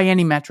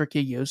any metric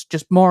you use,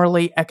 just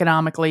morally,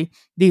 economically,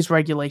 these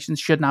regulations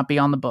should not be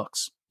on the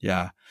books.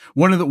 Yeah.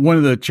 One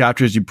of the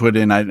chapters you put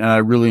in,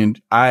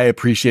 I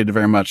appreciate it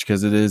very much,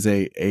 because it is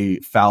a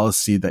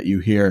fallacy that you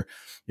hear,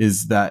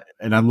 is that,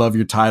 and I love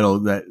your title,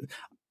 that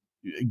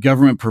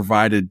government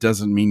provided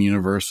doesn't mean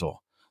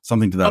universal.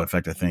 Something to that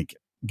effect, I think.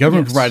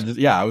 Government provided,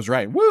 yeah, I was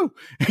right. Woo!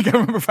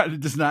 Government provided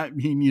does not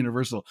mean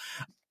universal.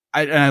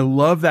 I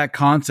love that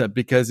concept,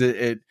 because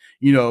the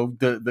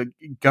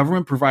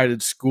government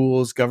provided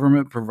schools,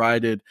 government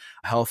provided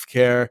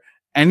healthcare,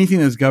 anything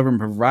that's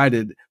government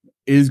provided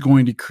is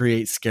going to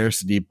create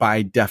scarcity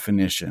by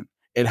definition.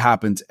 It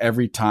happens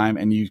every time.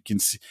 And you can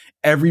see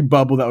every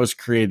bubble that was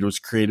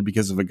created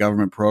because of a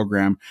government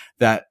program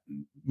that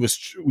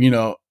was,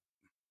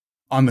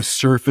 on the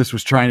surface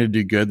was trying to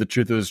do good. The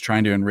truth was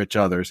trying to enrich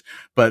others.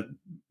 But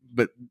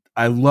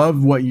I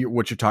love what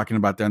you're talking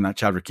about there in that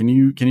chapter. Can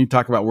you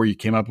talk about where you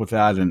came up with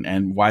that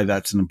and why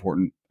that's an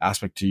important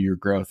aspect to your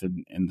growth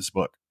in this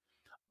book?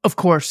 Of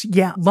course.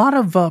 Yeah. A lot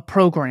of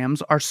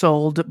programs are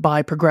sold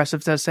by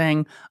progressives as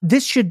saying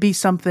this should be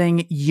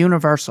something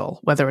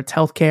universal, whether it's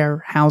healthcare,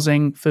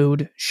 housing,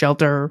 food,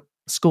 shelter,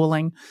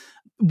 schooling.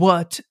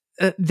 What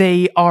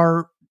they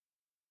are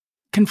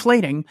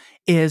conflating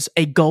is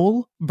a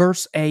goal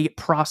versus a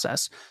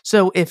process.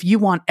 So if you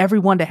want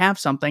everyone to have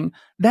something,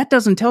 that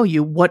doesn't tell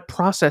you what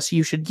process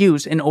you should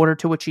use in order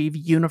to achieve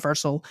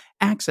universal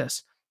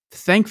access.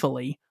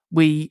 Thankfully,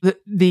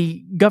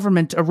 the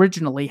government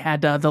originally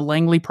had the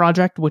Langley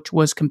Project, which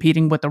was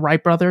competing with the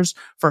Wright brothers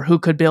for who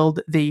could build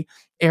the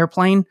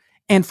airplane.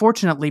 And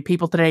fortunately,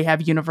 people today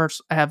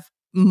have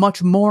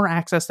much more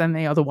access than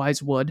they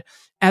otherwise would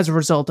as a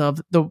result of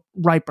the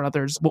Wright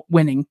brothers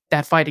winning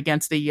that fight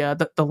against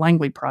the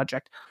Langley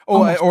Project.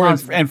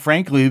 And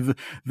frankly,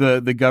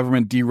 the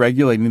government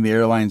deregulating the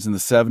airlines in the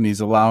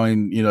 70s,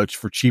 allowing,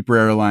 for cheaper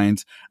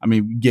airlines,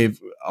 gave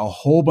a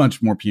whole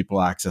bunch more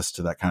people access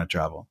to that kind of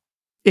travel.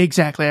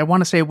 Exactly. I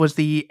want to say it was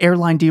the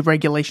Airline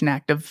Deregulation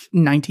Act of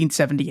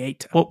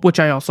 1978, which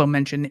I also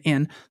mention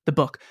in the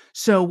book.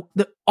 So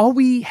all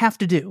we have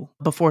to do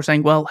before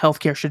saying, well,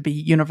 healthcare should be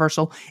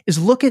universal,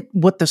 is look at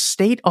what the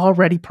state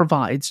already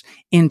provides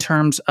in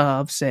terms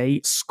of, say,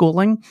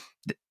 schooling.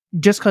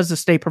 just because the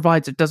state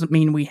provides it doesn't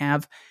mean we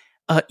have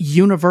a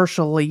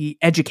universally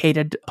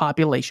educated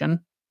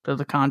population. To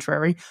the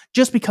contrary,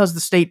 just because the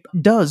state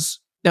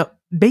does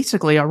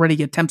basically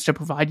already attempts to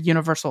provide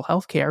universal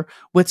health care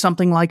with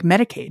something like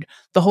Medicaid.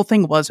 The whole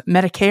thing was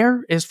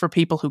Medicare is for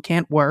people who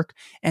can't work,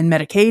 and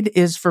Medicaid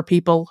is for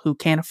people who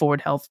can't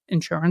afford health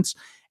insurance,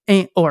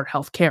 or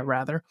health care,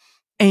 rather.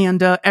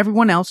 And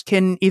everyone else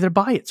can either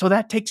buy it. So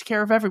that takes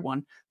care of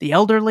everyone. The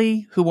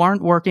elderly who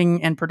aren't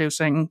working and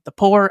producing, the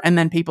poor, and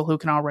then people who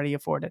can already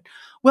afford it.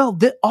 Well,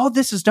 all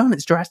this has done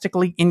is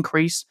drastically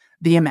increase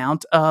the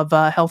amount of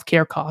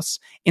healthcare costs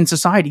in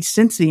society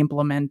since the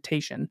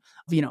implementation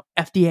of,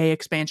 FDA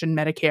expansion,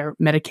 Medicare,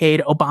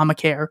 Medicaid,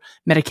 Obamacare,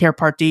 Medicare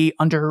Part D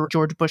under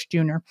George Bush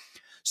Jr.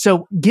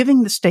 So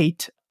giving the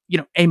state,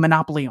 a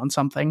monopoly on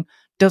something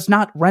does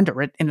not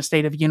render it in a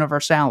state of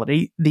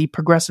universality. The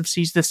progressive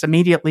sees this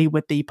immediately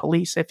with the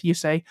police. If you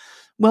say,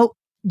 well,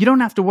 you don't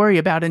have to worry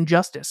about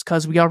injustice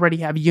because we already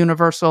have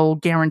universal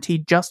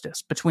guaranteed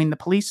justice between the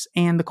police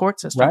and the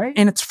court system. Right.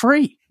 And it's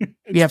free.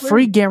 We have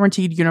free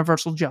guaranteed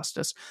universal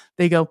justice.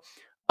 They go,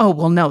 oh,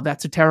 well, no,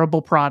 that's a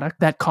terrible product.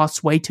 That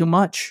costs way too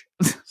much.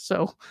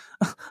 So,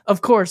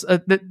 of course,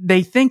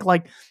 they think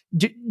like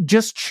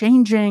just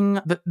changing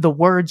the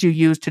words you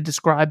use to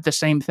describe the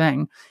same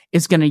thing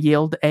is going to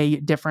yield a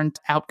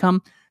different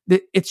outcome.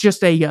 It's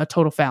just a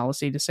total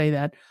fallacy to say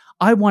that.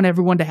 I want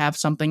everyone to have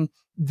something,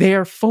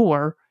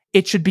 therefore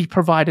it should be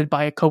provided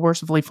by a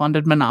coercively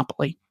funded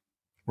monopoly.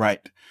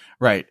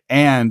 Right.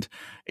 And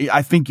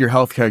I think your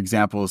healthcare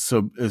example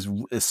is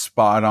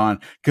spot on,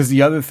 because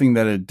the other thing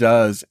that it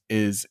does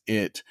is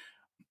it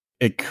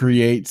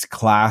creates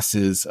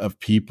classes of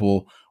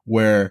people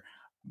where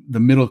the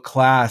middle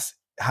class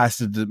has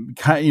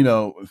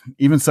to,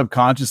 even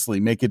subconsciously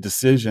make a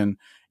decision.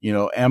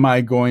 Am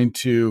I going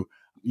to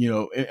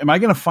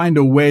find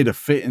a way to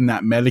fit in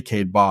that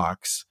Medicaid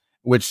box,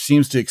 which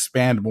seems to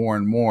expand more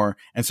and more?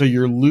 And so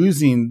you're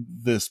losing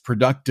this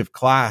productive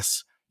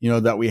class,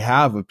 that we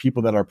have of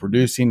people that are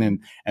producing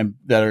and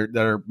that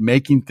are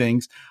making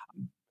things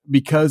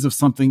because of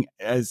something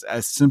as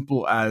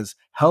simple as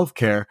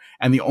healthcare.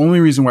 And the only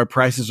reason why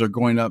prices are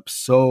going up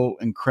so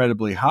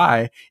incredibly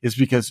high is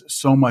because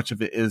so much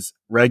of it is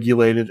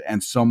regulated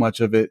and so much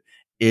of it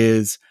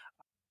is,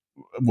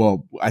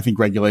 well, I think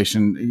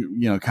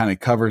regulation, kind of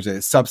covers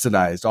it,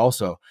 subsidized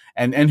also.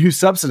 And who's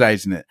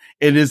subsidizing it?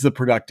 It is the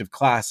productive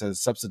class as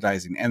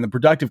subsidizing. And the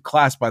productive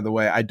class, by the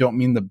way, I don't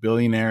mean the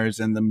billionaires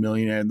and the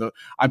millionaires.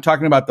 I'm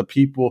talking about the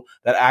people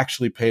that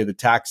actually pay the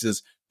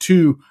taxes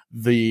to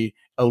the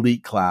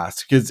elite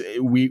class, because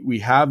we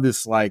have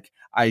this like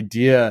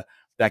idea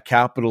that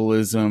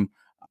capitalism,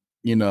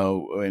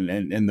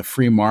 and the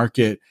free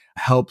market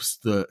helps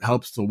the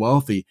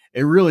wealthy.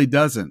 It really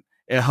doesn't.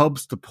 It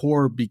helps the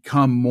poor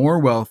become more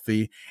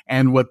wealthy,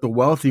 and what the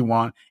wealthy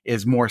want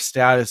is more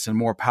status and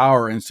more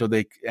power,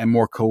 and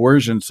more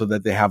coercion, so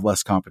that they have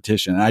less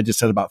competition. And I just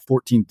said about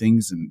 14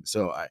 things, and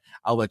so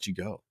I'll let you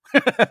go.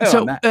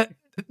 So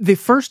the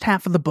first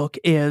half of the book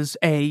is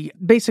a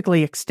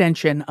basically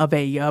extension of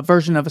a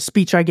version of a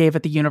speech I gave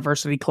at the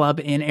University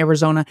Club in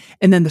Arizona,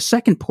 and then the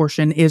second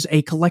portion is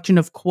a collection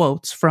of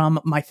quotes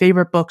from my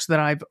favorite books that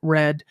I've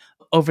read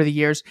over the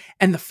years.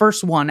 And the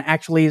first one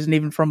actually isn't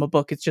even from a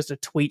book. It's just a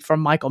tweet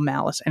from Michael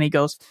Malice. And he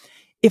goes,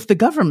 if the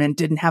government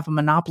didn't have a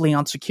monopoly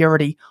on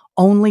security,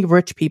 only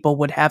rich people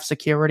would have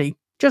security.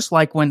 Just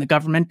like when the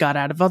government got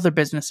out of other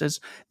businesses,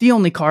 the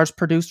only cars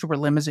produced were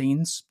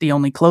limousines, the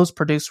only clothes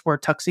produced were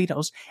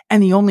tuxedos,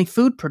 and the only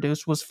food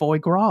produced was foie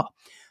gras.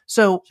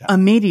 So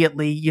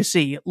immediately you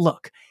see,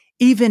 look,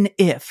 even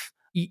if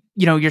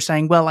you're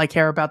saying, well, I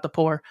care about the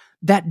poor,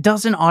 that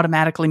doesn't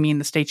automatically mean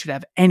the state should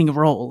have any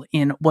role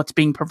in what's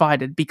being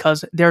provided,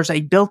 because there's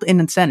a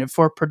built-in incentive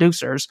for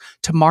producers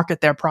to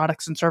market their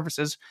products and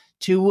services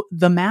to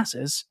the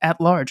masses at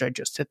large. I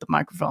just hit the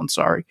microphone,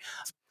 sorry.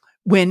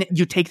 When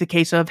you take the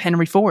case of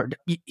Henry Ford,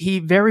 he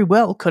very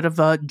well could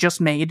have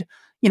just made,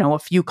 a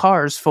few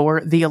cars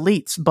for the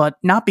elites, but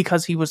not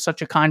because he was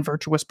such a kind,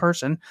 virtuous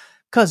person,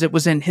 because it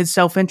was in his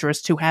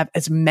self-interest to have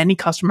as many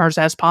customers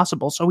as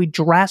possible. So he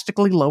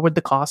drastically lowered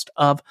the cost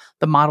of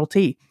the Model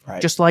T,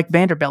 right. Just like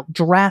Vanderbilt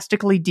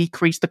drastically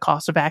decreased the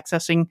cost of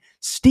accessing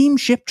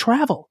steamship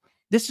travel.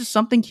 This is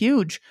something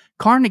huge.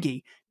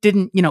 Carnegie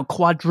didn't,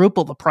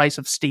 quadruple the price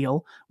of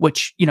steel,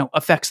 which,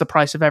 affects the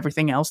price of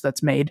everything else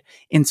that's made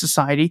in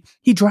society.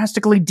 He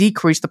drastically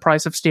decreased the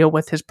price of steel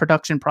with his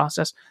production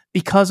process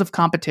because of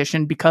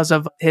competition, because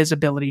of his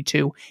ability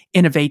to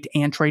innovate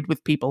and trade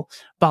with people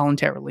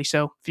voluntarily.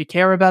 So if you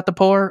care about the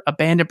poor,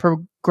 abandon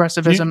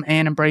progressivism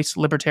and embrace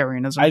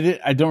libertarianism.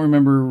 I don't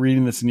remember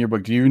reading this in your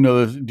book. Do you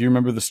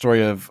remember the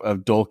story of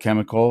Dole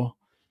Chemical?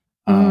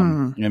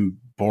 And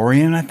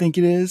Borean, I think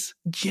it is.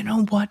 You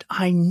know what?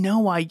 I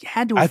know I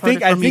had to have I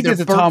think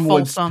it's a Tom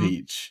Woods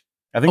speech.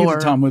 I think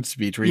it's a Tom Woods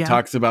speech where he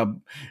talks about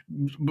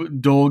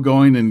Dole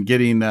going and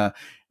getting, buying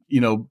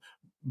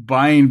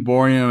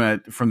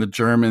Borean from the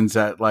Germans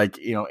at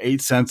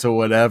 8 cents or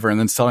whatever, and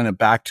then selling it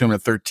back to him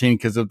at 13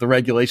 because of the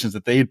regulations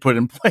that they had put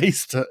in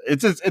place.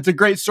 It's a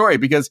great story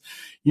because,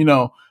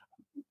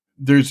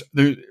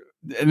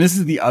 and this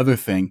is the other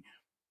thing,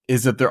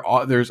 is that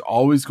there's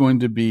always going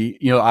to be,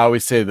 I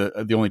always say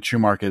that the only true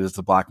market is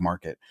the black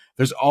market.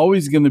 There's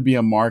always going to be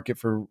a market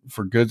for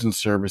goods and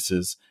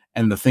services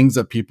and the things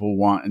that people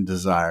want and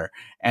desire.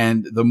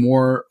 And the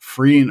more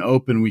free and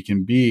open we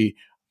can be,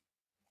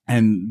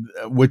 and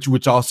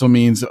which also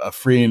means a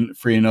free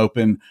and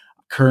open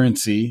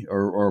currency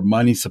or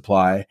money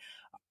supply,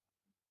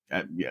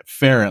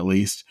 fair at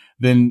least,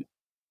 then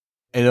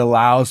it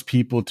allows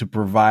people to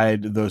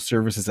provide those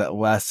services at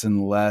less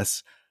and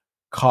less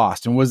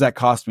cost. And what does that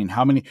cost mean?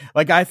 How many,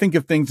 like, I think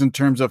of things in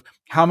terms of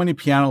how many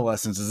piano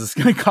lessons is this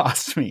going to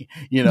cost me,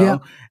 Yeah.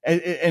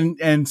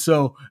 And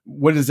so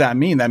what does that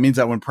mean? That means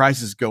that when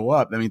prices go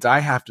up, that means I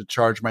have to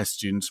charge my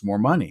students more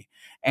money.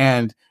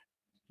 And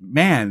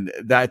man,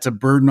 that's a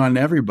burden on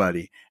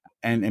everybody.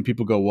 And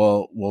people go,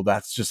 well,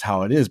 that's just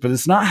how it is, but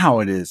it's not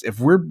how it is. If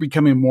we're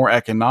becoming more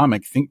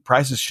economic, I think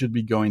prices should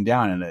be going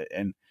down.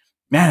 And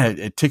man,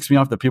 it ticks me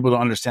off that people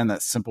don't understand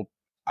that simple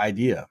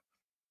idea.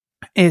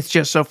 It's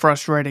just so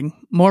frustrating.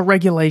 More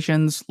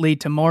regulations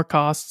lead to more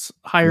costs.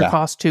 Higher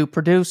costs to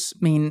produce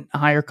mean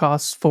higher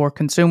costs for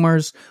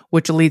consumers,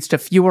 which leads to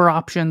fewer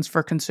options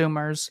for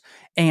consumers.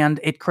 And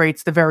it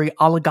creates the very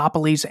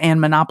oligopolies and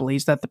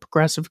monopolies that the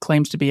progressive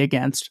claims to be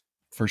against.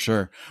 For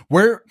sure.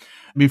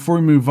 Before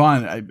we move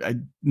on, I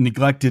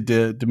neglected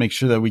to make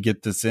sure that we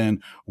get this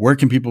in. Where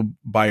can people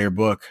buy your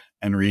book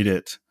and read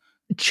it?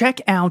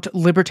 Check out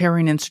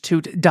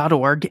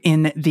libertarianinstitute.org.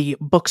 In the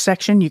book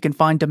section, you can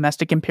find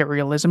Domestic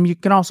Imperialism. You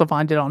can also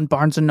find it on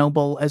Barnes &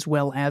 Noble as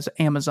well as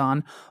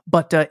Amazon.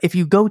 But if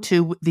you go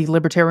to the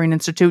Libertarian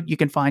Institute, you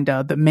can find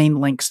the main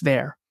links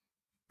there.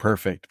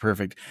 Perfect.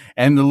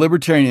 And the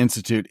Libertarian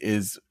Institute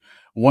is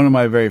one of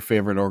my very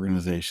favorite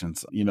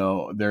organizations.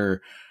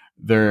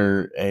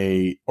 They're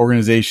a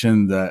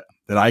organization that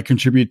I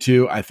contribute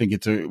to. I think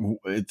it's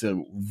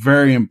a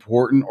very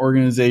important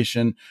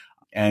organization.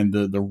 And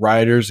the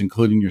writers,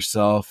 including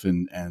yourself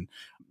and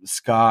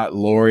Scott,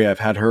 Lori, I've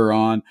had her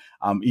on.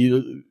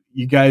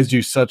 You guys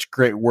do such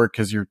great work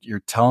because you're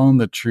telling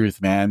the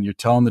truth, man. You're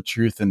telling the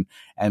truth, and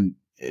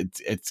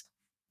it's.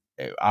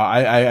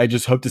 I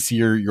just hope to see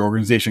your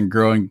organization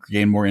grow and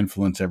gain more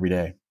influence every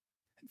day.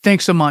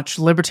 Thanks so much.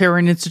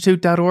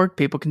 Libertarianinstitute.org.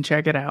 People can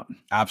check it out.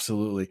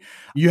 Absolutely.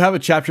 You have a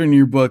chapter in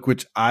your book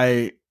which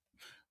I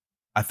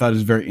thought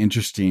is very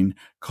interesting,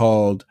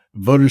 called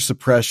Voter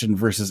Suppression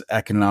versus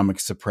Economic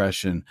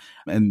Suppression.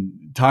 And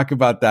talk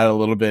about that a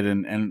little bit.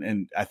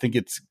 And I think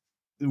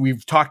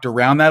we've talked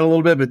around that a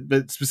little bit,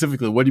 but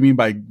specifically, what do you mean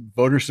by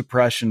voter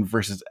suppression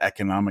versus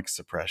economic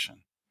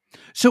suppression?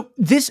 So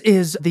this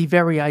is the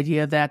very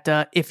idea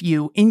that if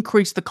you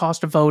increase the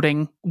cost of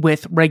voting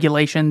with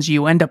regulations,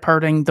 you end up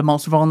hurting the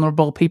most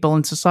vulnerable people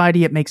in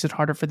society. It makes it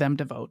harder for them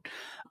to vote.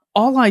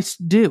 All I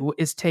do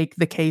is take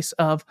the case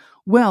of,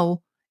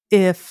 well,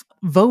 if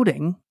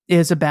voting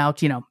is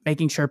about,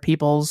 making sure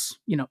people's,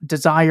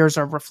 desires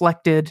are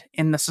reflected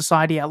in the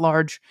society at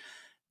large,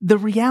 the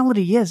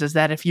reality is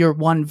that if your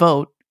one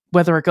vote,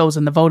 whether it goes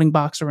in the voting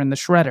box or in the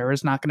shredder,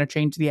 is not going to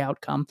change the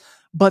outcome.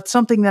 But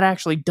something that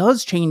actually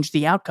does change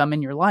the outcome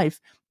in your life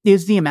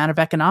is the amount of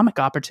economic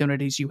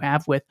opportunities you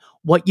have with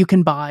what you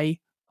can buy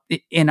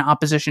in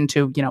opposition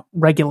to,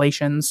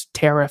 regulations,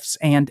 tariffs,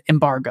 and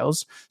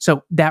embargoes.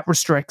 So that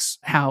restricts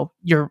how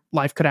your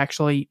life could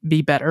actually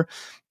be better.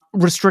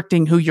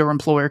 Restricting who your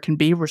employer can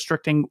be,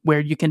 restricting where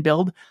you can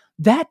build.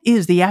 That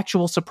is the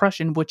actual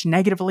suppression, which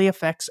negatively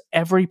affects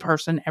every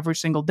person every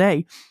single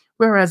day.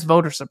 Whereas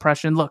voter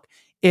suppression, look,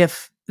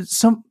 if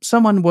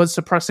someone was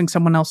suppressing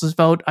someone else's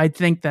vote, I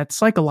think that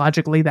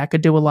psychologically that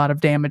could do a lot of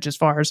damage as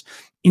far as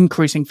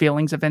increasing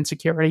feelings of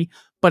insecurity,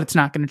 but it's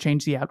not going to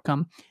change the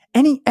outcome.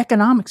 Any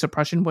economic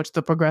suppression, which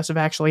the progressive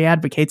actually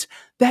advocates,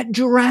 that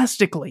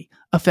drastically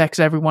affects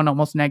everyone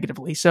almost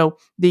negatively. So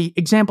the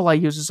example I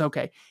use is,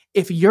 okay,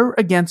 if you're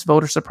against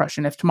voter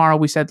suppression, if tomorrow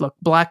we said, look,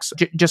 blacks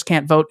just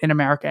can't vote in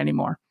America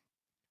anymore,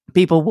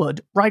 people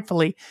would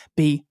rightfully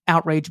be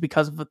outraged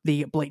because of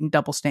the blatant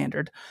double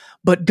standard.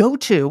 But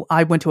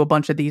I went to a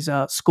bunch of these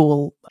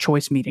school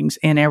choice meetings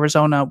in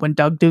Arizona when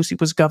Doug Ducey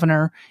was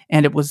governor,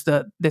 and it was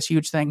this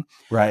huge thing.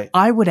 Right.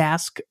 I would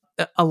ask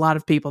a lot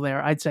of people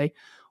there, I'd say,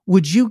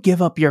 would you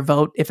give up your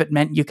vote if it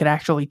meant you could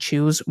actually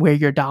choose where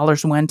your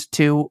dollars went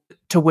to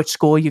which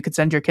school you could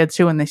send your kids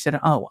to? And they said,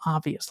 oh,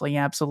 obviously,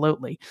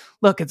 absolutely.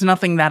 Look, it's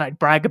nothing that I'd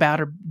brag about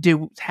or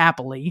do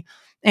happily.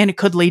 And it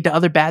could lead to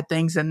other bad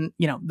things, and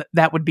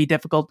that would be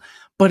difficult.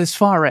 But as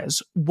far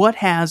as what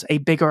has a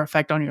bigger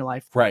effect on your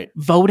life, right?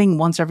 Voting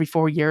once every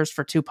 4 years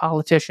for two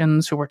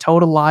politicians who are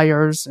total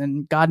liars,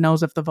 and God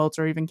knows if the votes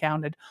are even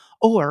counted,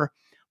 or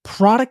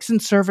products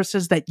and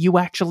services that you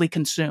actually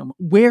consume,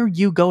 where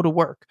you go to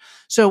work.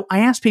 So I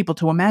asked people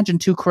to imagine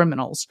two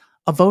criminals,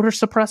 a voter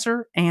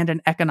suppressor and an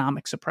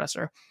economic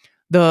suppressor.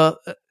 The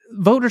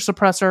voter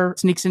suppressor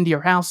sneaks into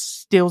your house,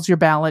 steals your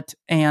ballot,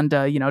 and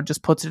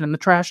just puts it in the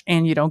trash,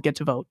 and you don't get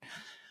to vote.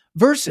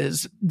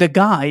 Versus the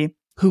guy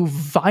who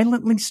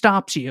violently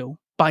stops you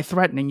by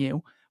threatening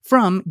you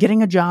from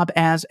getting a job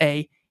as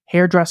a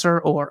hairdresser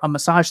or a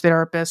massage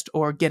therapist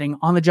or getting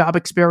on the job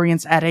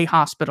experience at a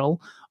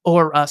hospital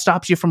or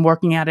stops you from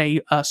working at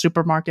a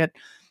supermarket,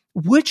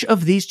 which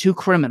of these two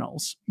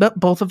criminals, but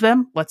both of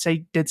them, let's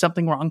say, did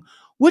something wrong,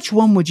 which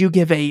one would you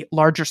give a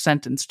larger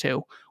sentence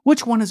to?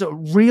 Which one is a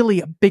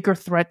bigger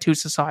threat to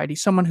society?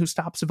 Someone who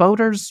stops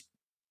voters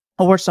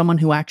or someone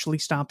who actually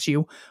stops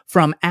you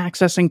from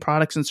accessing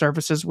products and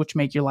services which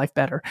make your life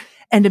better?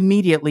 And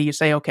immediately you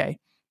say, okay,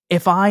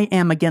 if I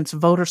am against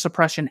voter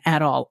suppression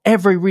at all,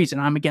 every reason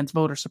I'm against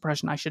voter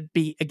suppression, I should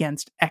be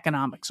against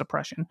economic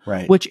suppression,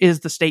 Right. which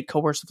is the state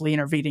coercively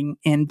intervening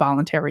in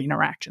voluntary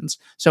interactions.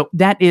 So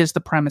that is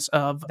the premise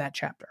of that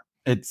chapter.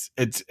 It's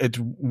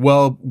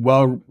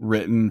well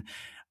written,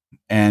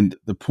 and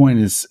the point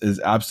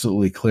is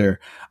absolutely clear.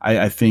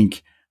 I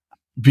think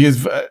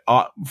because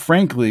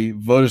frankly,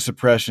 voter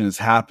suppression is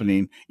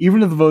happening,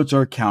 even if the votes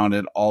are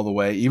counted all the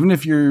way, even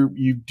if you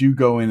do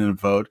go in and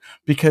vote,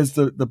 because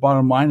the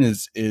bottom line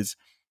is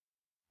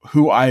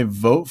who I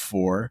vote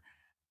for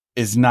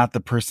is not the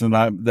person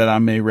that I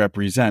may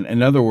represent.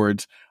 In other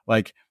words,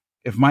 like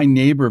if my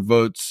neighbor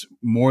votes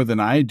more than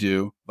I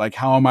do, like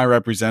how am I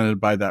represented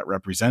by that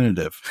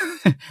representative?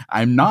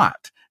 I'm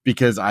not,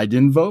 because I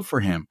didn't vote for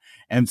him.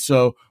 And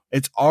so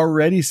it's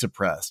already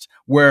suppressed.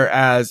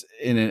 Whereas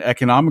in an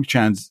economic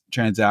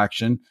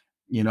transaction,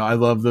 you know, I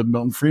love the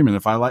Milton Friedman.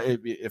 If I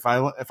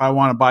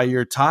want to buy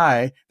your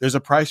tie, there's a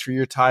price for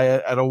your tie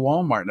at a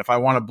Walmart. And if I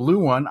want a blue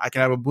one, I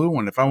can have a blue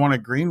one. If I want a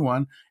green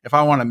one, if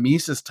I want a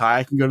Mises tie,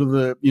 I can go to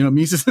the,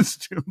 Mises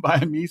Institute and buy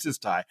a Mises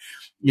tie.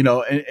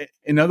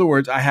 In other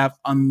words, I have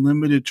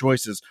unlimited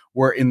choices,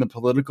 where in the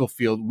political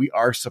field, we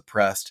are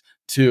suppressed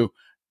to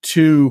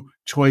two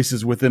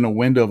choices within a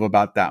window of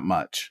about that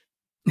much.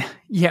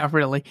 Yeah,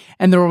 really.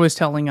 And they're always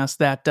telling us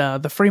that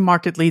the free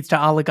market leads to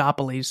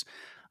oligopolies.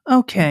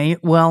 Okay,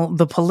 well,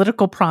 the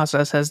political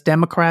process has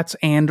Democrats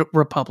and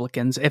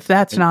Republicans. If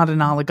that's not an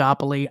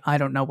oligopoly, I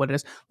don't know what it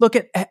is. Look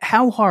at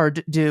how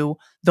hard do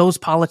those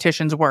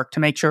politicians work to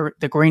make sure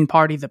the Green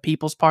Party, the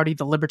People's Party,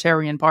 the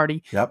Libertarian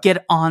Party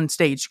get on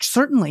stage.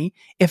 Certainly,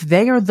 if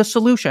they are the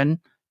solution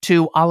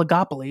to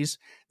oligopolies,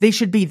 they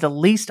should be the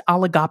least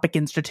oligopic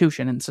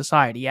institution in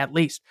society, at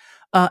least.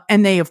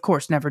 And they, of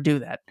course, never do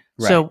that.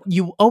 Right. So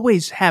you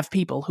always have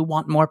people who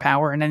want more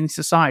power in any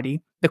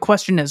society. The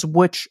question is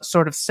which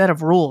sort of set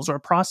of rules or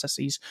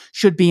processes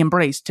should be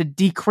embraced to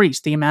decrease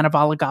the amount of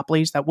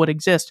oligopolies that would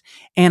exist.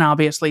 And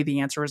obviously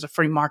the answer is a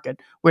free market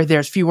where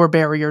there's fewer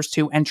barriers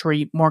to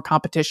entry, more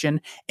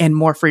competition, and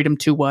more freedom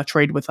to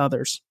trade with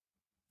others.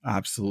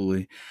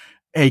 Absolutely.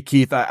 Hey,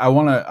 Keith, I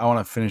want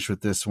to finish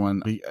with this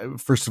one.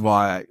 First of all,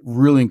 I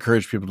really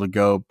encourage people to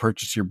go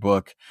purchase your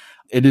book.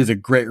 It is a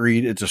great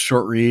read. It's a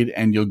short read,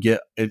 and you'll get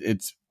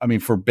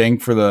for bang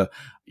for the,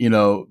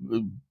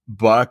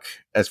 buck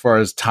as far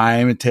as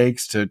time it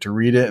takes to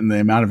read it and the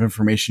amount of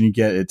information you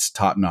get. It's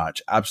top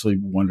notch.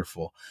 Absolutely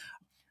wonderful.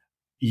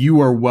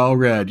 You are well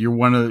read. You're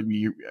one of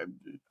you.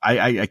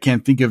 I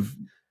can't think of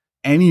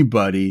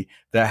anybody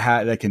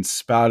that can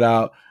spout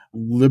out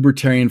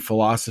libertarian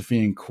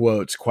philosophy in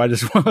quotes quite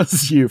as well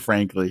as you.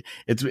 Frankly,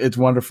 it's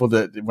wonderful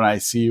that when I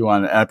see you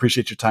on, I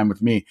appreciate your time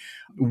with me.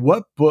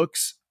 What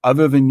books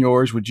other than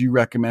yours would you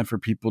recommend for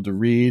people to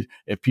read?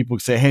 If people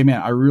say, hey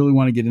man, I really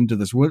want to get into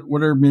this,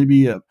 what are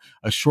maybe a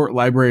short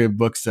library of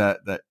books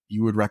that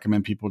you would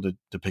recommend people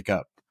to pick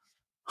up?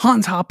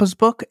 Hans Hoppe's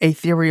book, A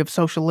Theory of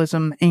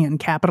Socialism and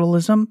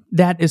Capitalism,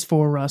 that is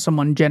for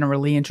someone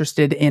generally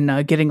interested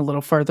in getting a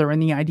little further in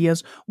the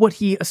ideas. What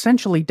he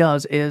essentially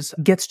does is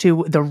gets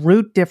to the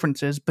root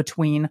differences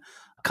between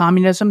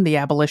communism, the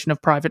abolition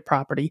of private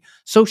property,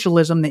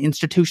 socialism, the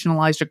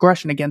institutionalized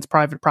aggression against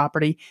private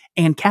property,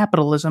 and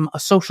capitalism, a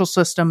social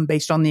system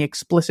based on the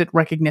explicit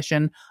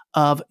recognition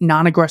of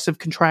non-aggressive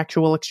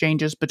contractual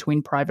exchanges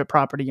between private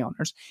property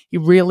owners. He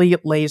really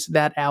lays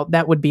that out.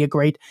 That would be a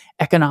great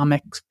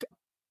economics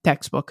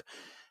textbook.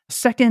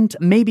 Second,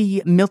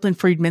 maybe Milton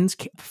Friedman's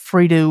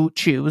Free to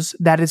Choose.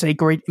 That is a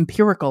great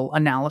empirical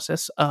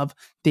analysis of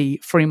the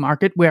free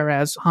market,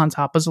 whereas Hans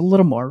Hoppe is a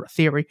little more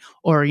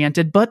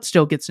theory-oriented, but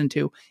still gets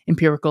into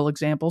empirical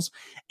examples.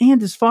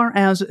 And as far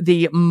as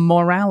the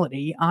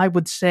morality, I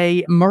would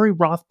say Murray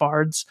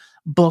Rothbard's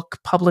book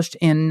published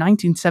in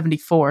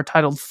 1974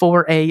 titled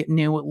For a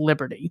New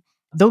Liberty.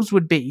 Those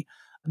would be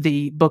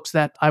the books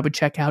that I would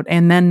check out.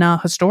 And then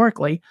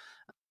historically,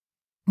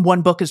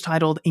 one book is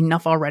titled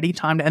Enough Already,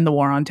 Time to End the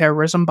War on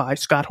Terrorism by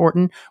Scott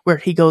Horton, where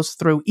he goes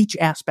through each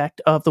aspect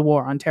of the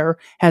war on terror,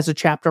 has a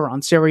chapter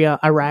on Syria,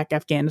 Iraq,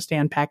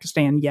 Afghanistan,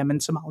 Pakistan, Yemen,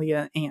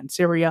 Somalia, and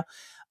Syria.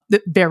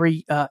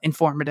 Very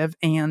informative.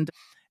 And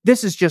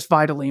this is just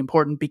vitally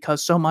important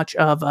because so much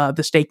of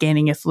the state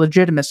gaining its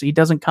legitimacy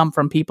doesn't come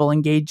from people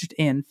engaged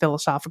in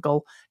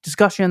philosophical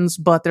discussions,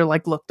 but they're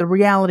like, look, the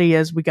reality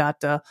is we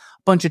got a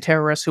bunch of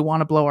terrorists who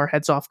want to blow our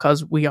heads off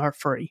because we are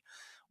free.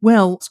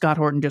 Well, Scott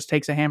Horton just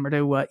takes a hammer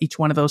to each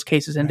one of those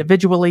cases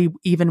individually.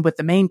 Even with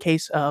the main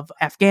case of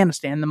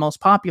Afghanistan, the most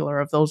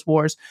popular of those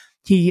wars,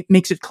 he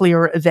makes it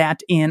clear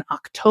that in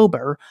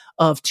October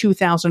of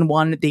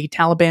 2001, the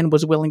Taliban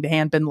was willing to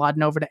hand bin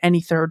Laden over to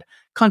any third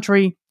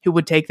country who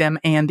would take them,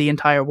 and the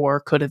entire war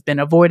could have been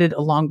avoided,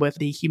 along with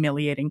the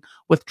humiliating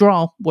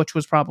withdrawal, which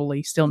was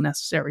probably still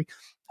necessary.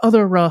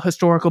 Other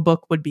historical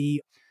book would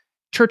be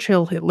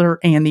Churchill, Hitler,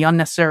 and the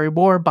Unnecessary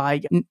War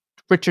by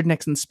Richard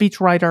Nixon's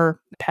speechwriter,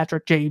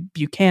 Patrick J.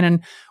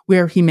 Buchanan,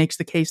 where he makes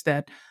the case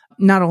that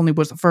not only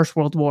was the First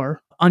World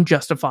War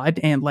unjustified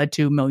and led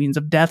to millions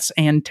of deaths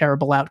and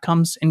terrible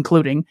outcomes,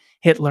 including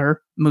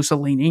Hitler,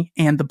 Mussolini,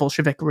 and the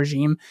Bolshevik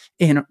regime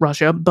in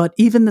Russia, but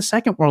even the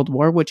Second World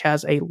War, which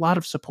has a lot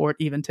of support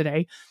even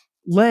today,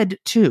 led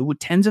to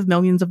tens of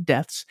millions of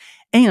deaths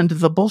and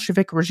the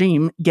Bolshevik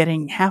regime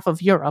getting half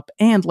of Europe,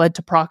 and led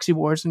to proxy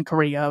wars in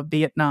Korea,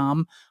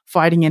 Vietnam,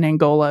 fighting in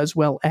Angola, as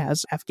well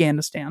as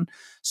Afghanistan.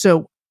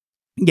 So,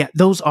 yeah,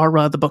 those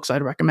are the books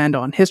I'd recommend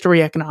on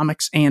history,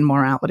 economics, and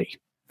morality.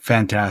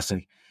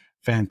 Fantastic.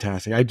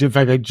 Fantastic. I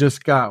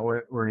just got,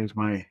 where is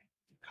my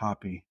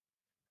copy?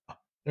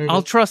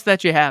 I'll trust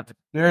that you have it.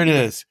 There it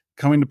is.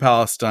 Coming to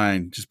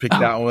Palestine. Just pick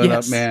that one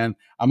up, man.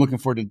 I'm looking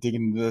forward to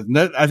digging into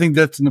this. I think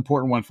that's an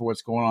important one for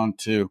what's going on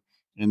too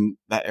in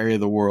that area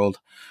of the world.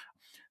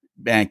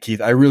 Man,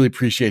 Keith, I really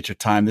appreciate your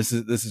time. This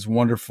is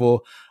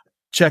wonderful.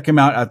 Check him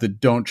out at the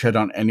Don't Tread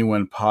on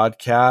Anyone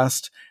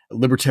podcast,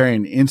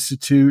 Libertarian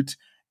Institute,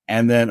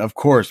 and then of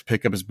course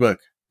pick up his book,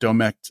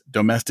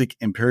 Domestic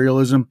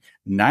Imperialism,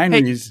 9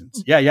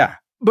 Reasons. Yeah.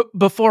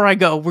 Before I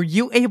go, were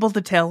you able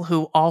to tell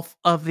who all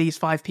of these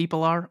 5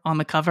 people are on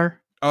the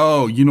cover?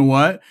 Oh, you know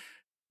what?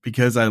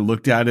 Because I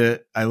looked at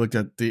it. I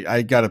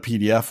got a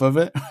PDF of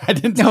it. I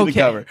didn't see the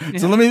cover.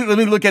 So let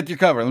me look at your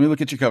cover. Let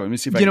me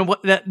see if know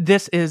what?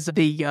 This is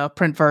the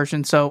print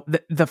version. So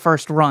the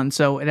first run.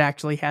 So it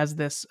actually has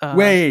this.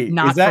 Wait,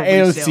 is that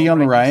AOC on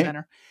the right?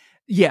 Center.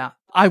 Yeah,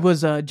 I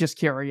was just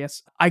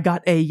curious. I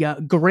got a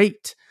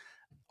great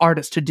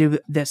artist to do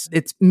this.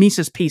 It's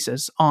Mises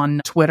Pieces on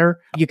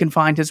Twitter. You can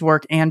find his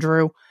work,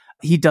 Andrew.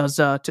 He does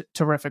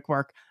terrific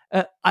work.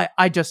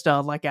 I just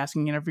like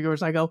asking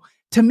interviewers. I go,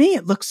 to me,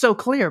 it looks so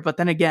clear, but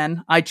then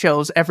again, I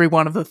chose every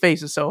one of the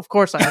faces, so of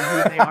course I know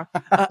who they are.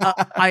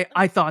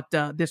 I thought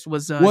this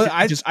was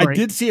I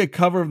did see a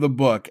cover of the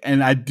book,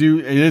 and I do.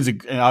 It is,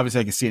 and obviously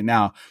I can see it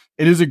now.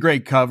 It is a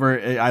great cover.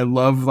 I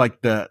love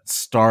like the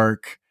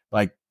stark,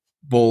 like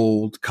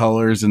bold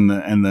colors, and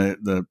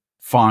the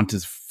font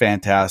is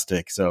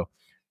fantastic. So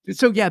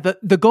yeah,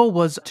 the goal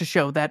was to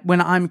show that when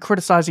I'm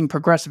criticizing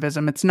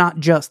progressivism, it's not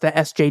just the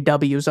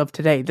SJWs of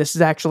today. This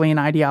is actually an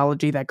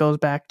ideology that goes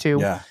back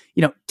to,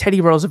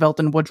 Teddy Roosevelt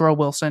and Woodrow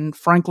Wilson,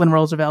 Franklin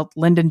Roosevelt,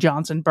 Lyndon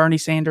Johnson, Bernie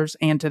Sanders,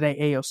 and today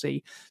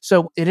AOC.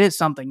 So it is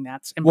something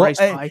that's embraced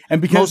by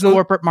most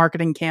corporate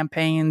marketing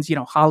campaigns,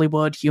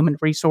 Hollywood, human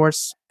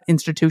resource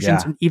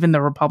institutions, and even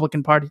the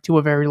Republican Party to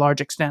a very large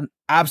extent.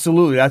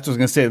 Absolutely. That's what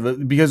I was going to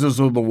say. Because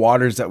those are the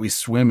waters that we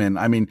swim in.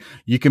 I mean,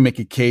 you can make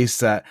a case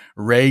that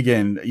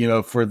Reagan,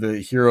 for the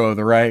hero of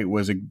the right,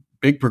 was a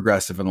big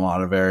progressive in a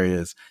lot of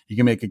areas. You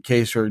can make a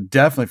case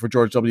definitely for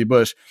George W.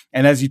 Bush.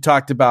 And as you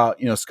talked about,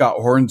 Scott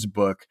Horton's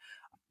book,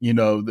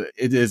 it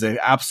is an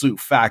absolute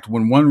fact.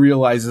 When one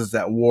realizes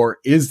that war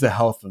is the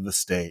health of the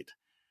state,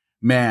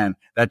 man,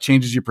 that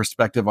changes your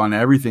perspective on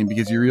everything,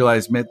 because you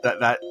realize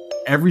that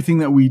everything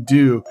that we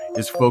do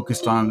is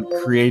focused on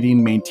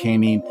creating,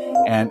 maintaining,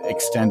 and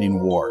extending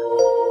war.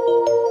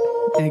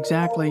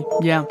 Exactly.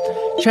 Yeah.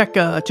 Check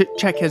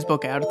his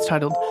book out. It's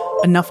titled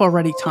Enough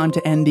Already, Time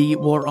to End the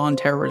War on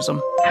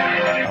Terrorism.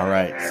 All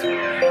right.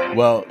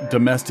 Well,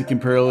 Domestic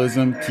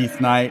Imperialism, Keith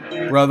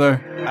Knight,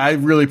 brother, I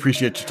really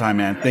appreciate your time,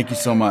 man. Thank you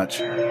so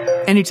much.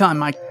 Anytime,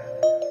 Mike.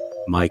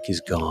 Mike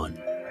is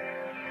gone.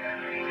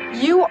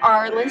 You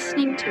are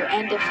listening to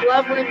And If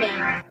Love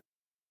Remains.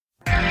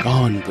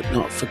 Gone but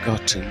not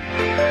forgotten.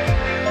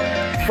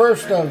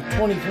 First of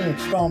 23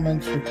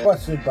 installments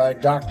requested by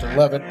Dr.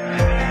 Levitt.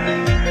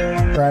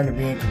 Trying to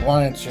be in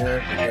compliance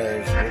here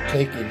because we're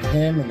taking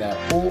him and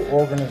that whole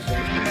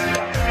organization